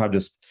 But if I'm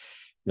just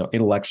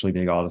intellectually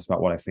being honest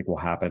about what I think will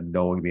happen,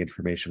 knowing the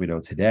information we know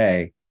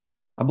today,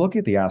 I'm looking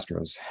at the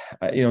Astros.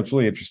 It's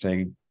really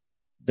interesting.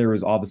 There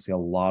was obviously a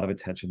lot of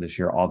attention this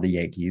year on the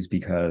Yankees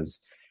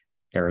because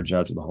Aaron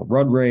Judge in the home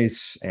run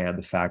race and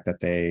the fact that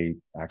they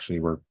actually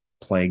were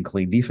playing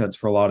clean defense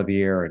for a lot of the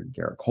year, and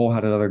Garrett Cole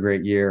had another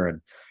great year,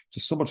 and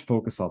just so much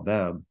focus on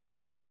them.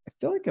 I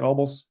feel like it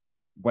almost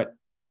went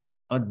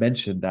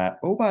unmentioned that,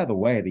 oh, by the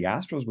way, the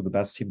Astros were the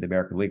best team in the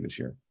American League this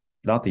year,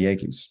 not the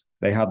Yankees.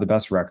 They had the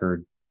best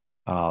record.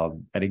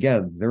 And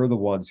again, they're the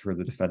ones who are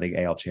the defending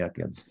AL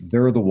champions.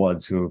 They're the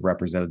ones who have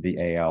represented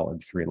the AL in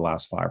 3 of the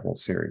last 5 World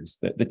Series.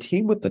 The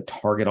team with the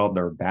target on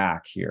their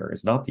back here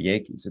is not the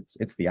Yankees.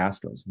 It's the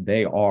Astros.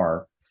 They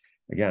are,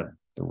 again,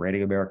 the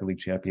reigning American League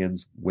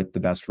champions with the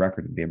best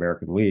record in the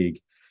American League.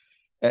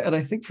 And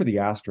I think for the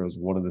Astros,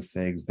 one of the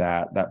things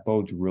that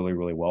bodes really,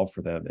 really well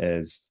for them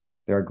is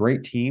they're a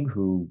great team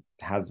who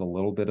has a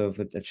little bit of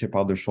a chip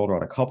on their shoulder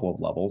on a couple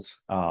of levels.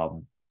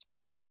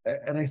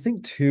 And I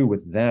think, too,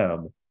 with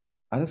them,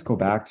 I just go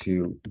back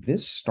to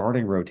this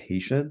starting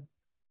rotation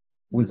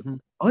was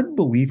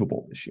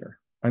unbelievable this year.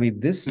 I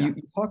mean, you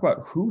talk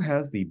about who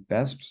has the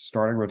best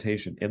starting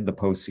rotation in the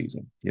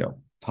postseason,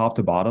 top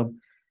to bottom.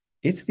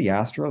 It's the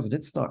Astros, and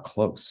it's not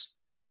close.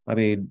 I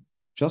mean,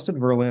 Justin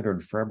Verlander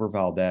and Framber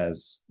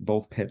Valdez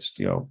both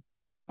pitched,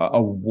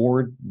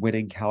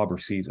 award-winning caliber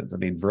seasons. I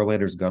mean,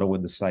 Verlander's going to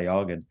win the Cy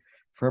Young, and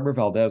Framber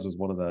Valdez was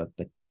one of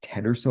the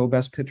 10 or so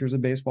best pitchers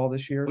in baseball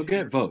this year. Look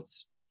at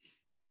votes.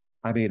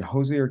 I mean,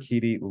 Jose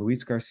Urquidy,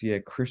 Luis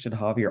Garcia, Christian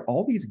Javier,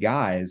 all these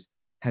guys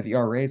have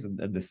ERAs in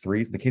the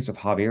 3s. In the case of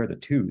Javier, the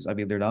 2s. I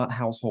mean, they're not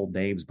household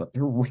names, but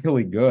they're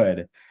really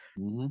good.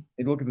 Mm-hmm.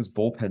 And look at this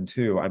bullpen,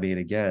 too. I mean,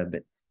 again,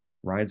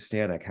 Ryan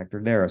Stanek,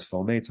 Hector Neris,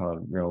 Phil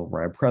Maton,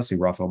 Ryan Presley,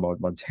 Rafael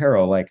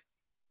Montero,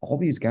 all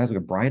these guys,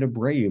 like Brian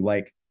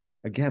Abreu,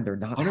 again, they're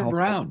not Hunter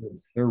Brown.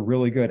 Names. They're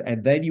really good.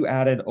 And then you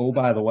add in, oh,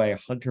 by the way,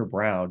 Hunter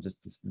Brown,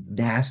 just this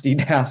nasty,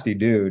 nasty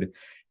dude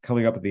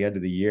coming up at the end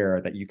of the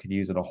year that you can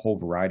use in a whole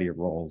variety of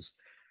roles.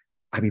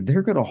 I mean,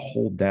 they're going to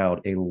hold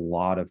down a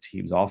lot of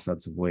teams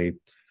offensively.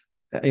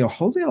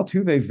 Jose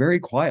Altuve very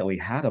quietly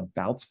had a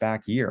bounce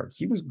back year.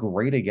 He was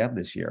great again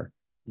this year.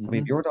 Mm-hmm. I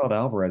mean, Yordan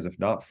Alvarez, if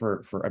not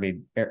for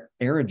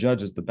Aaron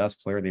Judge is the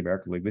best player in the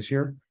American League this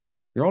year.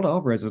 Yordan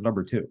Alvarez is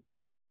number 2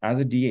 as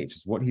a DH.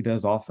 Is what he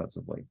does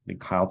offensively. I mean,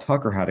 Kyle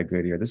Tucker had a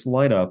good year. This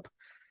lineup,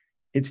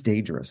 it's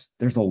dangerous.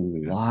 There's a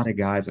lot of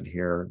guys in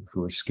here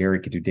who are scary,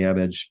 can do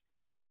damage.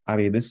 I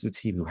mean, this is a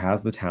team who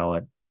has the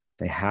talent.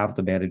 They have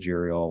the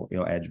managerial,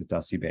 edge with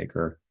Dusty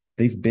Baker.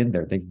 They've been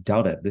there. They've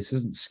done it. This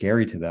isn't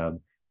scary to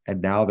them.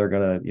 And now they're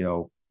gonna,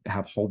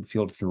 have home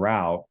field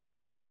throughout.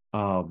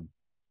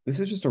 This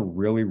is just a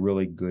really,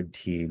 really good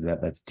team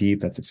that's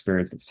deep, that's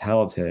experienced, that's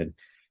talented.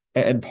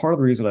 And part of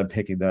the reason I'm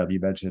picking them, you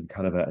mentioned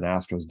kind of an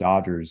Astros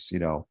Dodgers,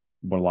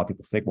 what a lot of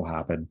people think will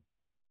happen.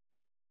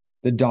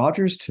 The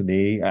Dodgers, to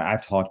me,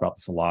 I've talked about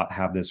this a lot,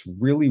 have this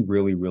really,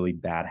 really, really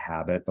bad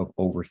habit of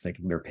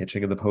overthinking their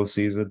pitching in the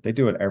postseason. They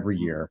do it every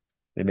year.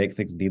 They make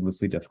things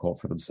needlessly difficult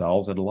for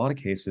themselves. And in a lot of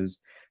cases,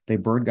 they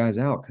burn guys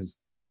out because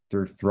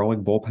they're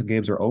throwing bullpen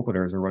games or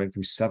openers or running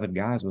through 7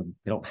 guys when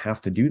they don't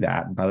have to do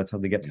that. And by the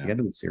time they get to the end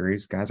of the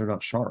series, guys are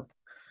not sharp.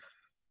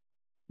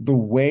 The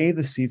way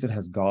the season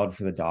has gone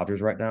for the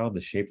Dodgers right now,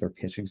 the shape their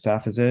pitching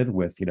staff is in,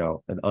 with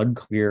an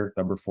unclear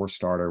number 4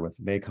 starter, with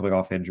May coming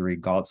off injury,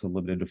 Godson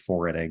limited to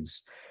 4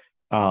 innings,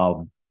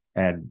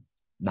 and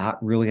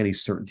not really any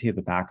certainty at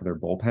the back of their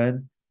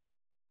bullpen.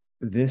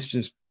 This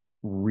just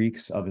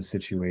reeks of a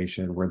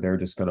situation where they're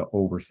just going to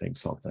overthink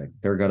something.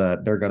 They're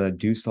gonna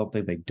do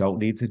something they don't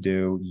need to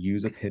do,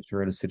 use a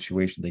pitcher in a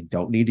situation they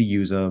don't need to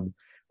use them,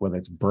 whether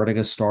it's burning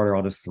a starter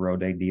on his throw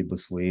day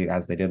needlessly,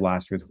 as they did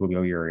last year with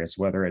Julio Urias,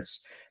 whether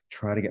it's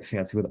trying to get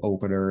fancy with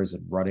openers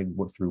and running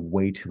through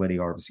way too many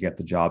arms to get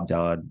the job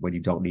done when you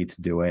don't need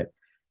to do it.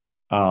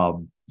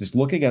 Just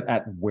looking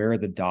at where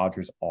the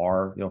Dodgers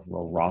are, from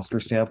a roster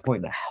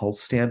standpoint, and a health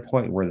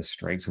standpoint, where the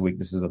strengths and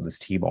weaknesses of this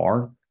team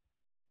are,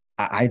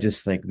 I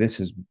just think this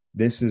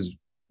is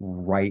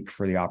ripe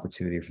for the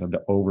opportunity for them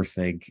to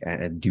overthink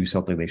and do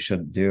something they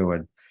shouldn't do.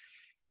 And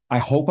I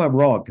hope I'm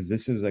wrong, because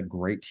this is a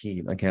great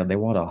team. Again, they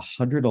won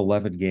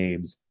 111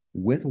 games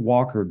with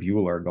Walker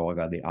Buehler going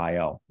on the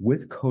IL,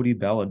 with Cody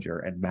Bellinger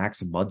and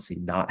Max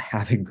Muncy not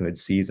having good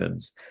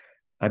seasons.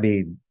 I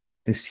mean,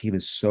 this team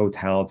is so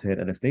talented,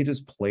 and if they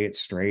just play it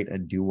straight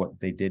and do what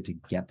they did to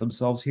get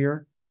themselves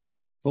here,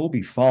 they'll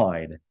be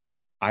fine.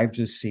 I've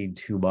just seen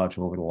too much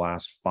over the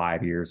last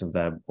 5 years of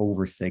them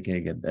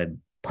overthinking and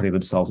putting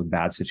themselves in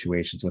bad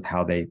situations with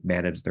how they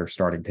manage their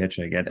starting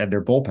pitching and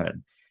their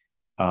bullpen.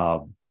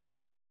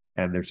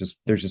 And there's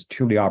just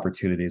too many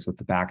opportunities with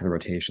the back of the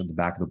rotation, the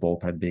back of the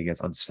bullpen being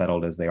as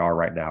unsettled as they are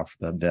right now for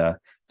them to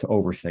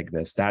overthink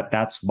this.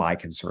 That's my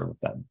concern with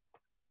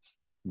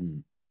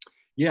them.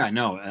 Yeah,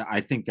 no,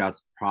 I think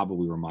that's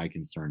probably where my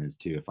concern is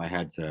too. If I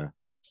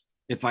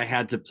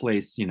had to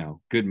place,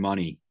 good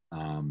money,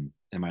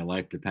 and my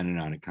life depended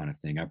on it kind of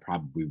thing, I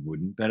probably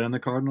wouldn't bet on the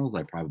Cardinals.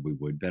 I probably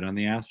would bet on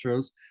the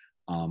Astros.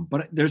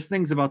 But there's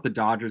things about the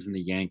Dodgers and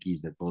the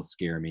Yankees that both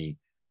scare me.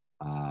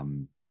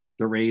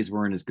 The Rays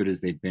weren't as good as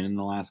they've been in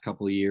the last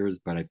couple of years,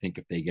 but I think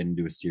if they get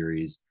into a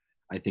series,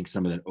 I think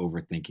some of that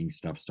overthinking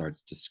stuff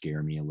starts to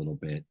scare me a little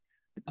bit.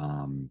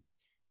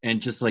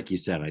 And just like you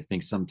said, I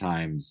think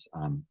sometimes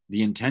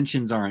the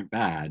intentions aren't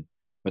bad,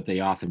 but they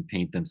often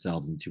paint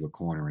themselves into a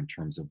corner in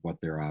terms of what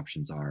their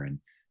options are. And,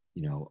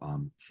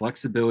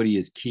 flexibility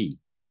is key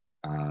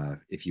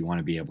if you want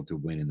to be able to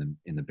win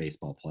in the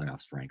baseball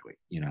playoffs, frankly,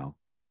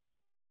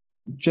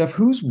 Jeff,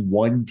 who's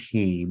one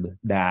team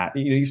that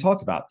you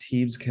talked about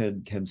teams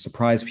can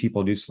surprise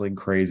people, do something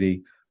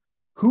crazy?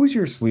 Who's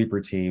your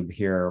sleeper team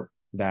here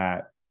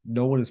that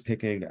no one is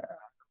picking?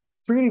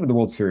 Forget even the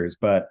World Series,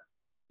 but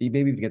you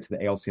maybe even get to the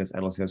ALCS,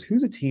 NLCS.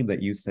 Who's a team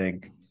that you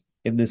think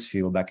in this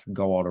field that can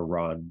go on a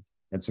run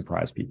and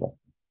surprise people?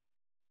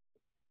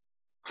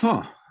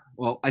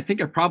 Well, I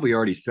think I probably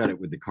already said it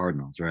with the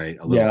Cardinals, right?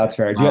 Yeah, that's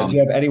fair. Do you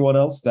have anyone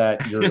else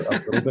that you're a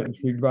little bit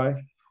intrigued by?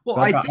 Well,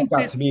 so I think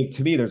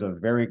to me, there's a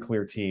very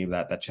clear team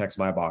that checks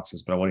my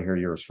boxes, but I want to hear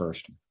yours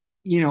first.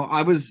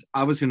 I was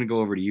going to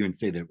go over to you and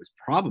say that it was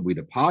probably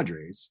the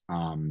Padres.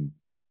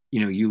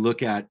 You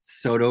look at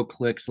Soto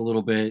clicks a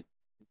little bit.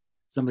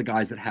 Some of the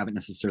guys that haven't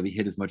necessarily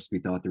hit as much as we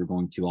thought they were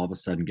going to all of a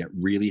sudden get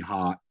really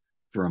hot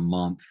for a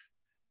month.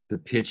 The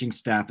pitching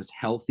staff is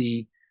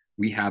healthy.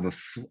 We have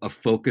a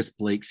focused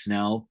Blake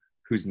Snell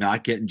who's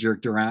not getting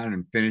jerked around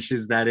and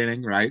finishes that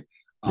inning, right?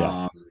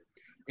 Yes.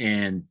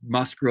 And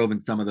Musgrove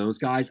and some of those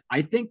guys.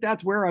 I think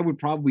that's where I would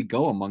probably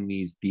go among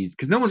these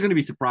because no one's going to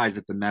be surprised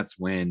if the Mets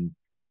win.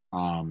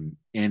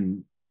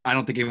 And I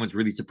don't think anyone's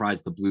really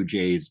surprised the Blue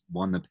Jays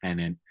won the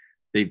pennant.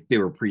 They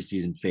were a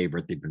preseason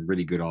favorite. They've been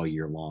really good all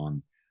year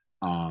long.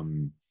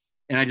 And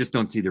I just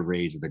don't see the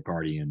Rays or the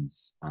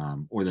Guardians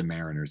or the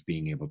Mariners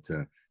being able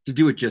to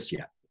do it just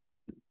yet.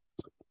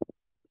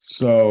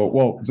 So,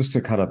 well, just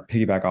to kind of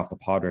piggyback off the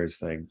Padres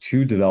thing,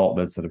 2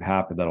 developments that have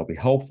happened that'll be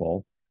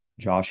helpful.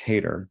 Josh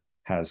Hader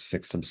has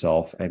fixed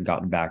himself and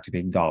gotten back to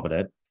being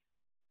dominant.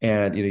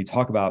 And, you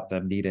talk about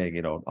them needing,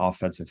 an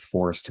offensive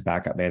force to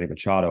back up Manny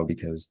Machado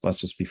because,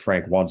 let's just be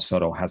frank, Juan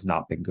Soto has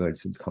not been good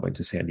since coming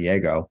to San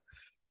Diego.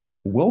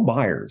 Will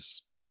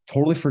Myers,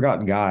 totally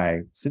forgotten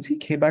guy, since he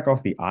came back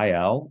off the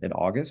IL in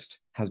August,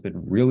 has been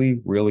really,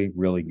 really,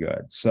 really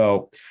good.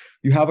 So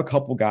you have a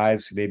couple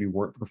guys who maybe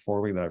weren't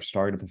performing that are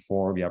starting to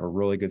perform. You have a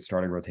really good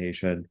starting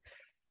rotation.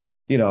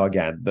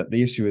 Again,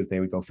 the issue is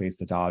they would go face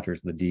the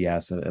Dodgers and the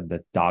DS, and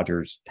the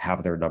Dodgers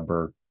have their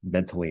number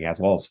mentally as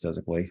well as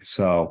physically.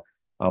 So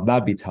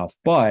That'd be tough,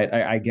 but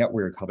I get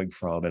where you're coming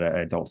from, and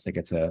I don't think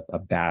it's a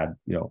bad,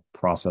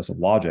 process of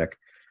logic.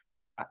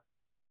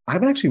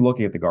 I'm actually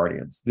looking at the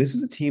Guardians. This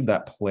is a team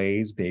that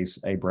plays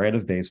a brand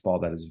of baseball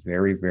that is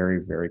very,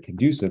 very, very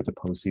conducive to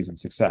postseason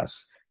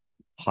success.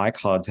 High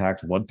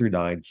contact, 1 through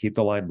 9, keep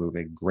the line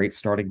moving, great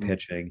starting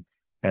pitching,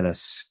 and a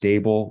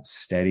stable,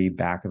 steady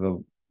back of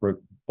the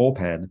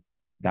bullpen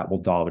that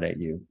will dominate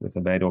you with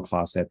Emmanuel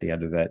Clase at the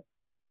end of it.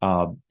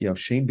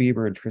 Shane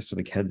Bieber and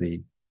Tristan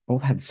McKenzie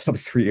both had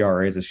sub-3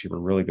 ERAs this year, were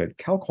really good.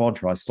 Cal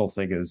Quantrill, I still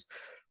think, is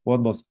one of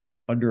the most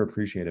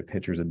underappreciated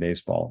pitchers in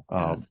baseball.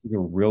 Yes. A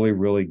really,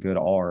 really good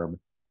arm.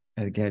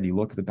 And again, you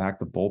look at the back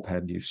of the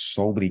bullpen, you have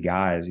so many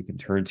guys you can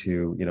turn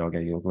to.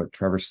 Again, you look at what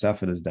Trevor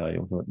Stephan has done. You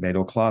look at what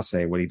Emmanuel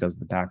Clase, what he does in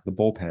the back of the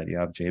bullpen. You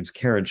have James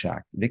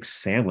Karinchak. Nick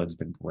Sandlin's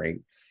been great.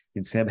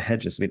 And Sam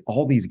Hedges. I mean,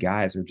 all these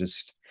guys are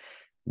just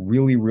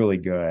really, really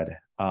good.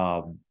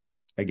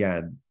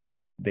 Again,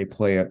 they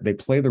play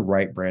the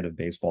right brand of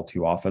baseball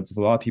too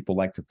offensively. A lot of people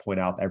like to point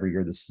out every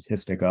year the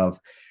statistic of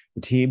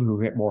the team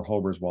who hit more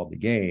homers while in the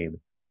game,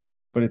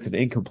 but it's an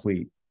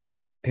incomplete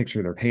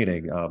picture they're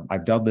painting.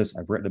 I've done this.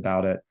 I've written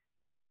about it.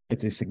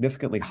 It's a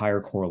significantly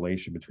higher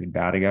correlation between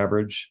batting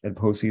average and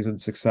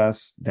postseason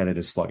success than it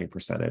is slugging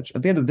percentage.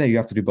 At the end of the day, you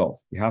have to do both.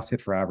 You have to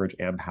hit for average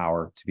and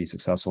power to be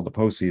successful in the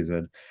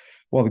postseason.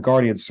 Well, the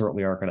Guardians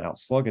certainly aren't going to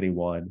outslug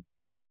anyone.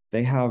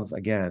 They have,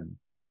 again,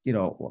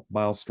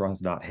 Miles Straw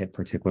has not hit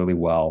particularly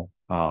well.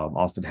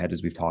 Austin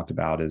Hedges, we've talked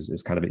about,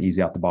 is kind of an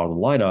easy out the bottom of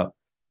the lineup.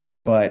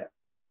 But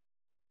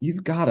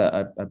you've got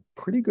a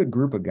pretty good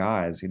group of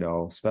guys,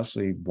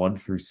 especially 1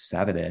 through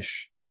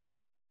 7-ish,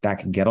 that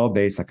can get on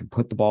base, that can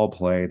put the ball in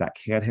play, that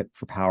can hit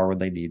for power when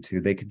they need to.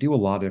 They can do a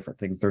lot of different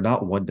things. They're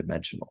not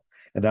one-dimensional.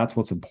 And that's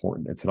what's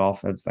important. It's an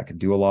offense that can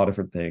do a lot of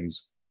different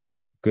things.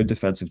 Good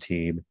defensive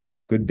team,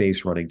 good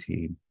base running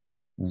team,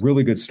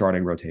 really good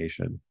starting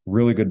rotation,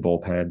 really good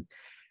bullpen,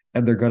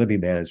 and they're going to be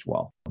managed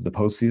well. The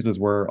postseason is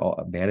where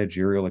a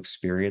managerial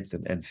experience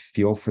and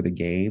feel for the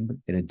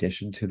game, in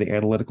addition to the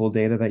analytical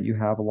data that you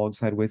have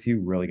alongside with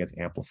you, really gets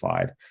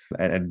amplified.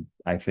 And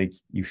I think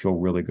you feel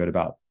really good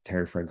about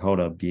Terry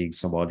Francona being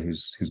someone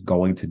who's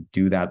going to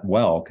do that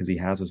well, because he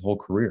has his whole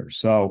career.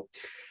 So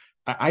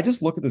I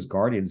just look at this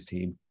Guardians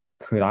team.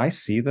 Could I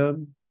see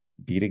them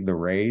beating the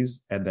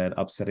Rays and then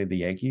upsetting the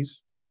Yankees?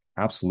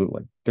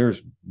 Absolutely.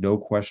 There's no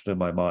question in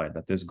my mind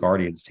that this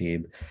Guardians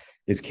team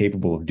is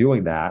capable of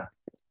doing that.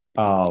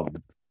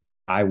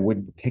 I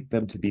wouldn't pick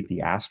them to beat the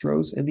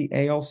Astros in the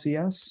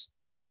ALCS.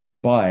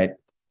 But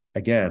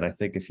again, I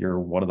think if you're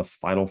one of the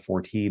final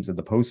 4 teams in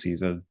the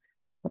postseason,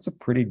 that's a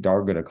pretty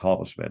darn good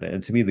accomplishment.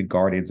 And to me, the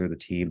Guardians are the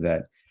team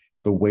that,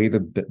 the way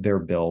they're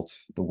built,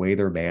 the way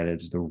they're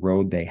managed, the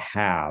road they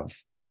have,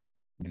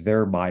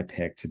 they're my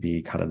pick to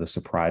be kind of the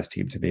surprise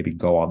team to maybe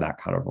go on that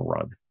kind of a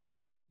run.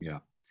 Yeah.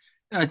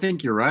 I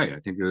think you're right. I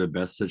think they're the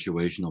best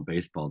situational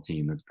baseball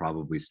team that's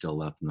probably still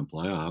left in the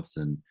playoffs.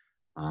 And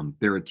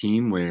they're a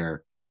team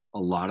where a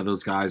lot of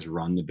those guys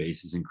run the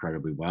bases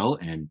incredibly well.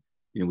 And,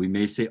 we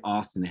may say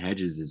Austin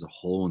Hedges is a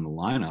hole in the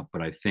lineup,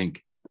 but I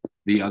think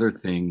the other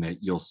thing that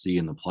you'll see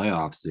in the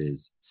playoffs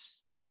is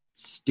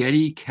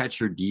steady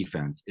catcher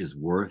defense is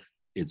worth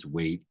its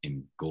weight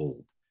in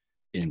gold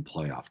in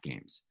playoff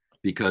games,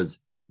 because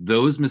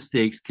those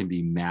mistakes can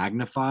be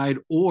magnified,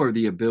 or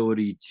the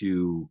ability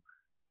to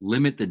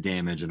limit the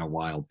damage in a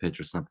wild pitch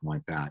or something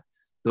like that.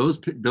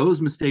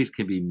 Those mistakes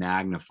can be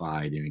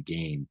magnified in a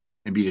game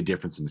and be the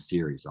difference in a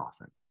series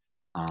often.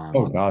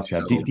 Oh gosh,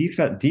 yeah.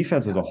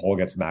 Defense as a whole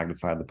gets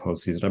magnified in the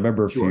postseason. I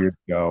remember a few years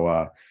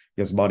ago,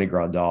 Yasmani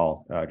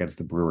Grandal against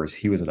the Brewers.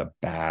 He was in a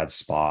bad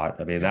spot.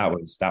 I mean, that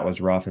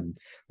was rough, and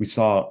we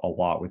saw a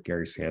lot with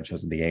Gary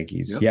Sanchez and the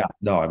Yankees. Yep. Yeah,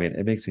 no, I mean,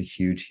 it makes a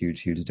huge,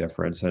 huge, huge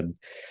difference. And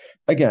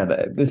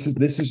again, this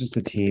is just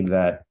a team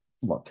that,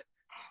 look,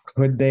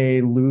 could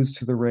they lose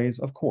to the Rays?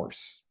 Of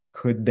course.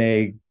 Could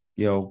they,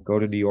 go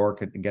to New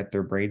York and get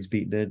their brains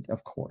beaten in?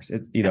 Of course.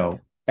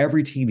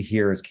 Every team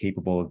here is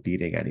capable of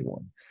beating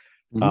anyone.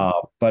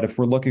 Mm-hmm. But if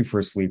we're looking for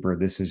a sleeper,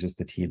 this is just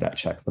the team that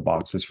checks the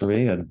boxes for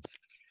me. And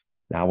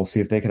now we'll see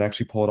if they can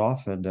actually pull it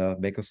off and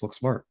make us look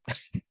smart.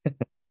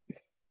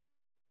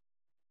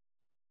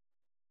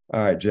 All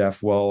right,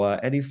 Jeff. Well,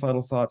 any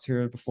final thoughts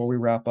here before we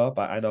wrap up?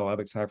 I know I'm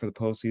excited for the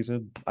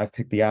postseason. I've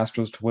picked the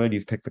Astros to win.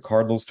 You've picked the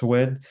Cardinals to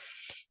win.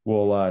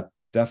 We'll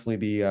definitely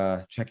be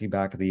checking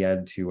back at the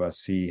end to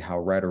see how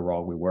right or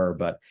wrong we were.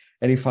 But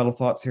any final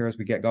thoughts here as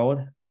we get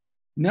going?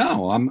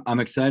 No, I'm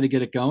excited to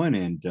get it going,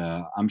 and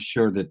I'm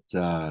sure that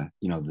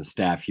the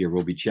staff here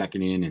will be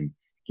checking in and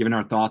giving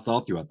our thoughts all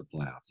throughout the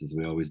playoffs, as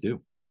we always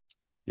do.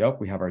 Yep,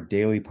 we have our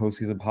daily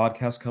postseason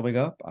podcast coming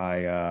up.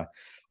 I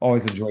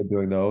always enjoy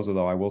doing those,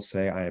 although I will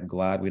say I am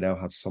glad we now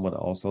have someone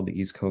else on the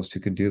East Coast who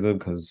can do them,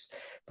 because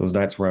those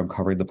nights where I'm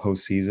covering the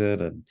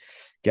postseason and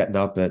getting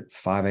up at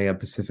 5 a.m.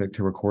 Pacific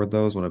to record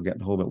those when I'm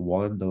getting home at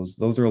 1,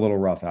 those are a little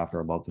rough after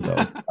a month of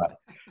those.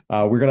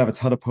 But we're going to have a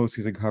ton of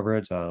postseason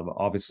coverage.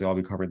 Obviously, I'll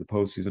be covering the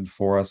postseason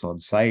for us on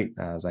site,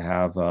 as I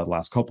have the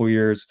last couple of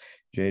years.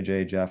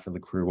 JJ, Jeff, and the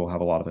crew will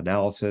have a lot of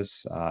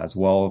analysis as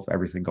well of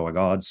everything going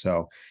on.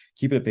 So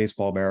keep it at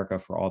Baseball America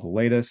for all the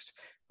latest.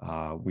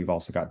 We've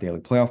also got daily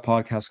playoff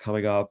podcasts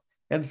coming up.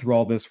 And through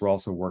all this, we're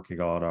also working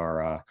on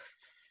our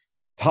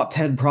top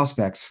 10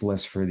 prospects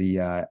list for the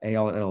AL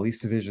and NL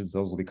East divisions.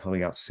 Those will be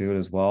coming out soon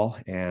as well.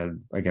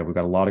 And again, we've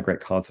got a lot of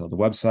great content on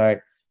the website.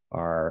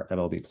 Our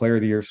MLB Player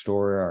of the Year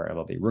story, our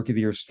MLB Rookie of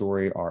the Year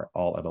story, our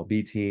all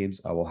MLB teams.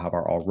 We'll have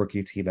our all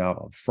rookie team out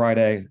on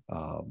Friday.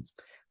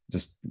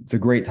 It's a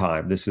great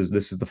time. This is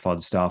the fun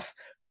stuff.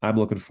 I'm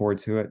looking forward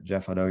to it.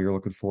 Jeff, I know you're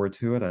looking forward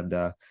to it. And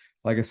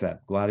like I said,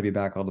 glad to be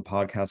back on the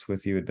podcast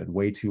with you. It'd been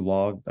way too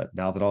long, but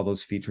now that all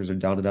those features are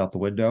done and out the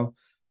window,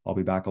 I'll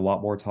be back a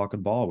lot more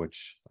talking ball,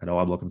 which I know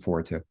I'm looking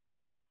forward to.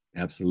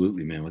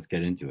 Absolutely, man. Let's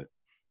get into it.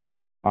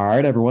 All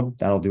right, everyone.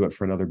 That'll do it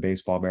for another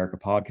Baseball America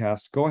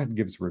podcast. Go ahead and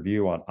give us a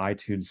review on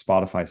iTunes,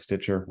 Spotify,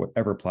 Stitcher,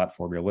 whatever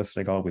platform you're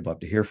listening on. We'd love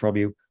to hear from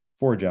you.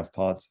 For Jeff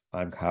Ponce,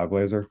 I'm Kyle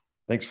Glazer.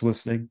 Thanks for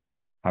listening.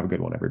 Have a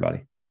good one,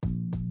 everybody.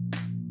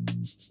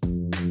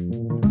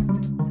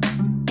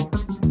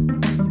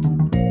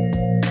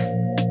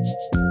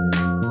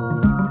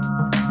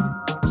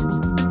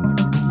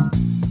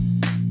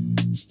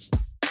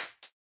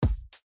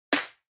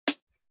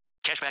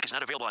 Cashback is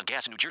not available on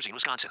gas in New Jersey and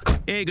Wisconsin.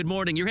 Hey, good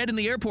morning. You're heading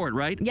to the airport,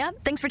 right?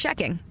 Yep, thanks for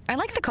checking. I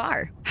like the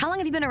car. How long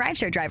have you been a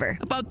rideshare driver?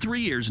 About 3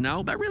 years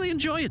now. I really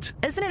enjoy it.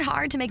 Isn't it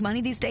hard to make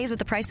money these days with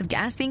the price of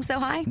gas being so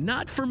high?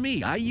 Not for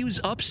me. I use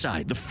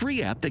Upside, the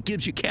free app that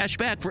gives you cash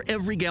back for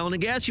every gallon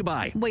of gas you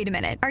buy. Wait a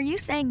minute. Are you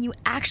saying you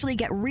actually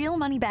get real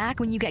money back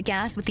when you get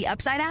gas with the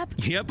Upside app?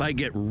 Yep, I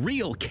get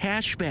real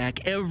cash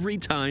back every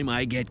time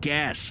I get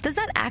gas. Does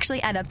that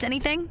actually add up to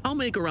anything? I'll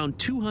make around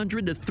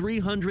 $200 to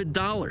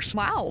 $300.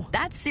 Wow,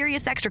 that's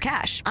serious extra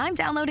cash. I'm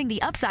downloading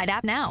the Upside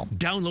app now.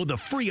 Download the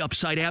free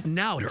Upside app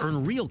now to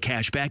earn real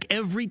cash back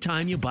every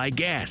time you buy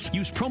gas.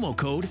 Use promo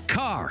code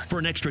CAR for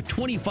an extra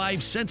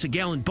 25 cents a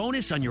gallon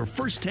bonus on your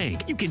first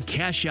tank. You can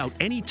cash out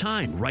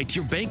anytime right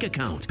to your bank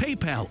account,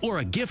 PayPal, or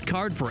a gift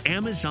card for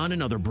Amazon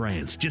and other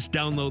brands. Just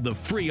download the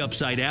free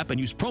Upside app and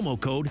use promo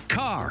code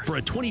CAR for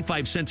a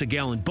 25 cents a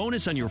gallon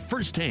bonus on your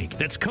first tank.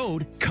 That's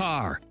code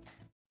CAR.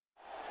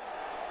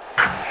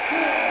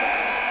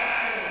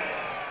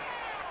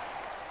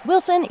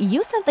 Wilson,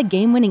 you sent the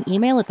game-winning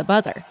email at the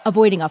buzzer,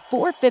 avoiding a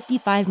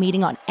 4:55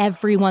 meeting on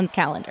everyone's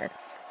calendar.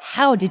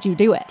 How did you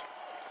do it?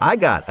 I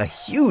got a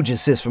huge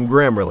assist from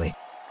Grammarly,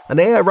 an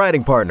AI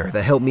writing partner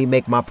that helped me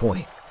make my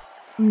point.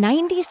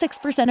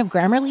 96% of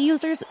Grammarly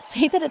users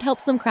say that it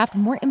helps them craft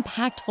more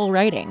impactful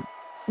writing.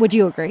 Would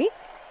you agree?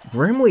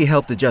 Grammarly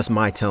helped adjust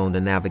my tone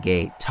to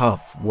navigate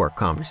tough work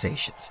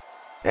conversations.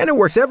 And it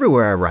works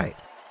everywhere I write,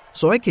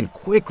 so I can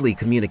quickly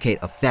communicate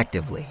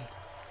effectively.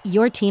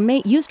 Your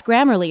teammate used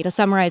Grammarly to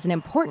summarize an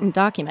important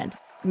document,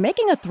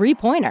 making a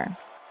 3-pointer.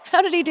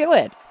 How did he do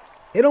it?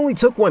 It only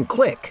took one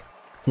click.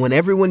 When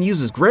everyone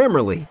uses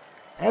Grammarly,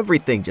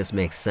 everything just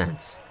makes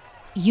sense.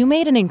 You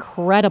made an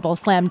incredible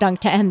slam dunk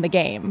to end the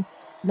game.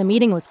 The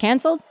meeting was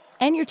canceled,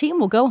 and your team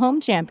will go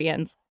home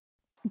champions.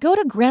 Go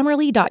to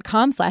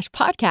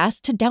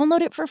Grammarly.com/podcast to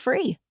download it for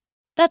free.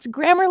 That's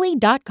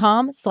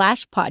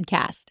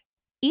Grammarly.com/podcast.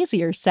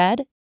 Easier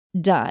said,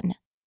 done.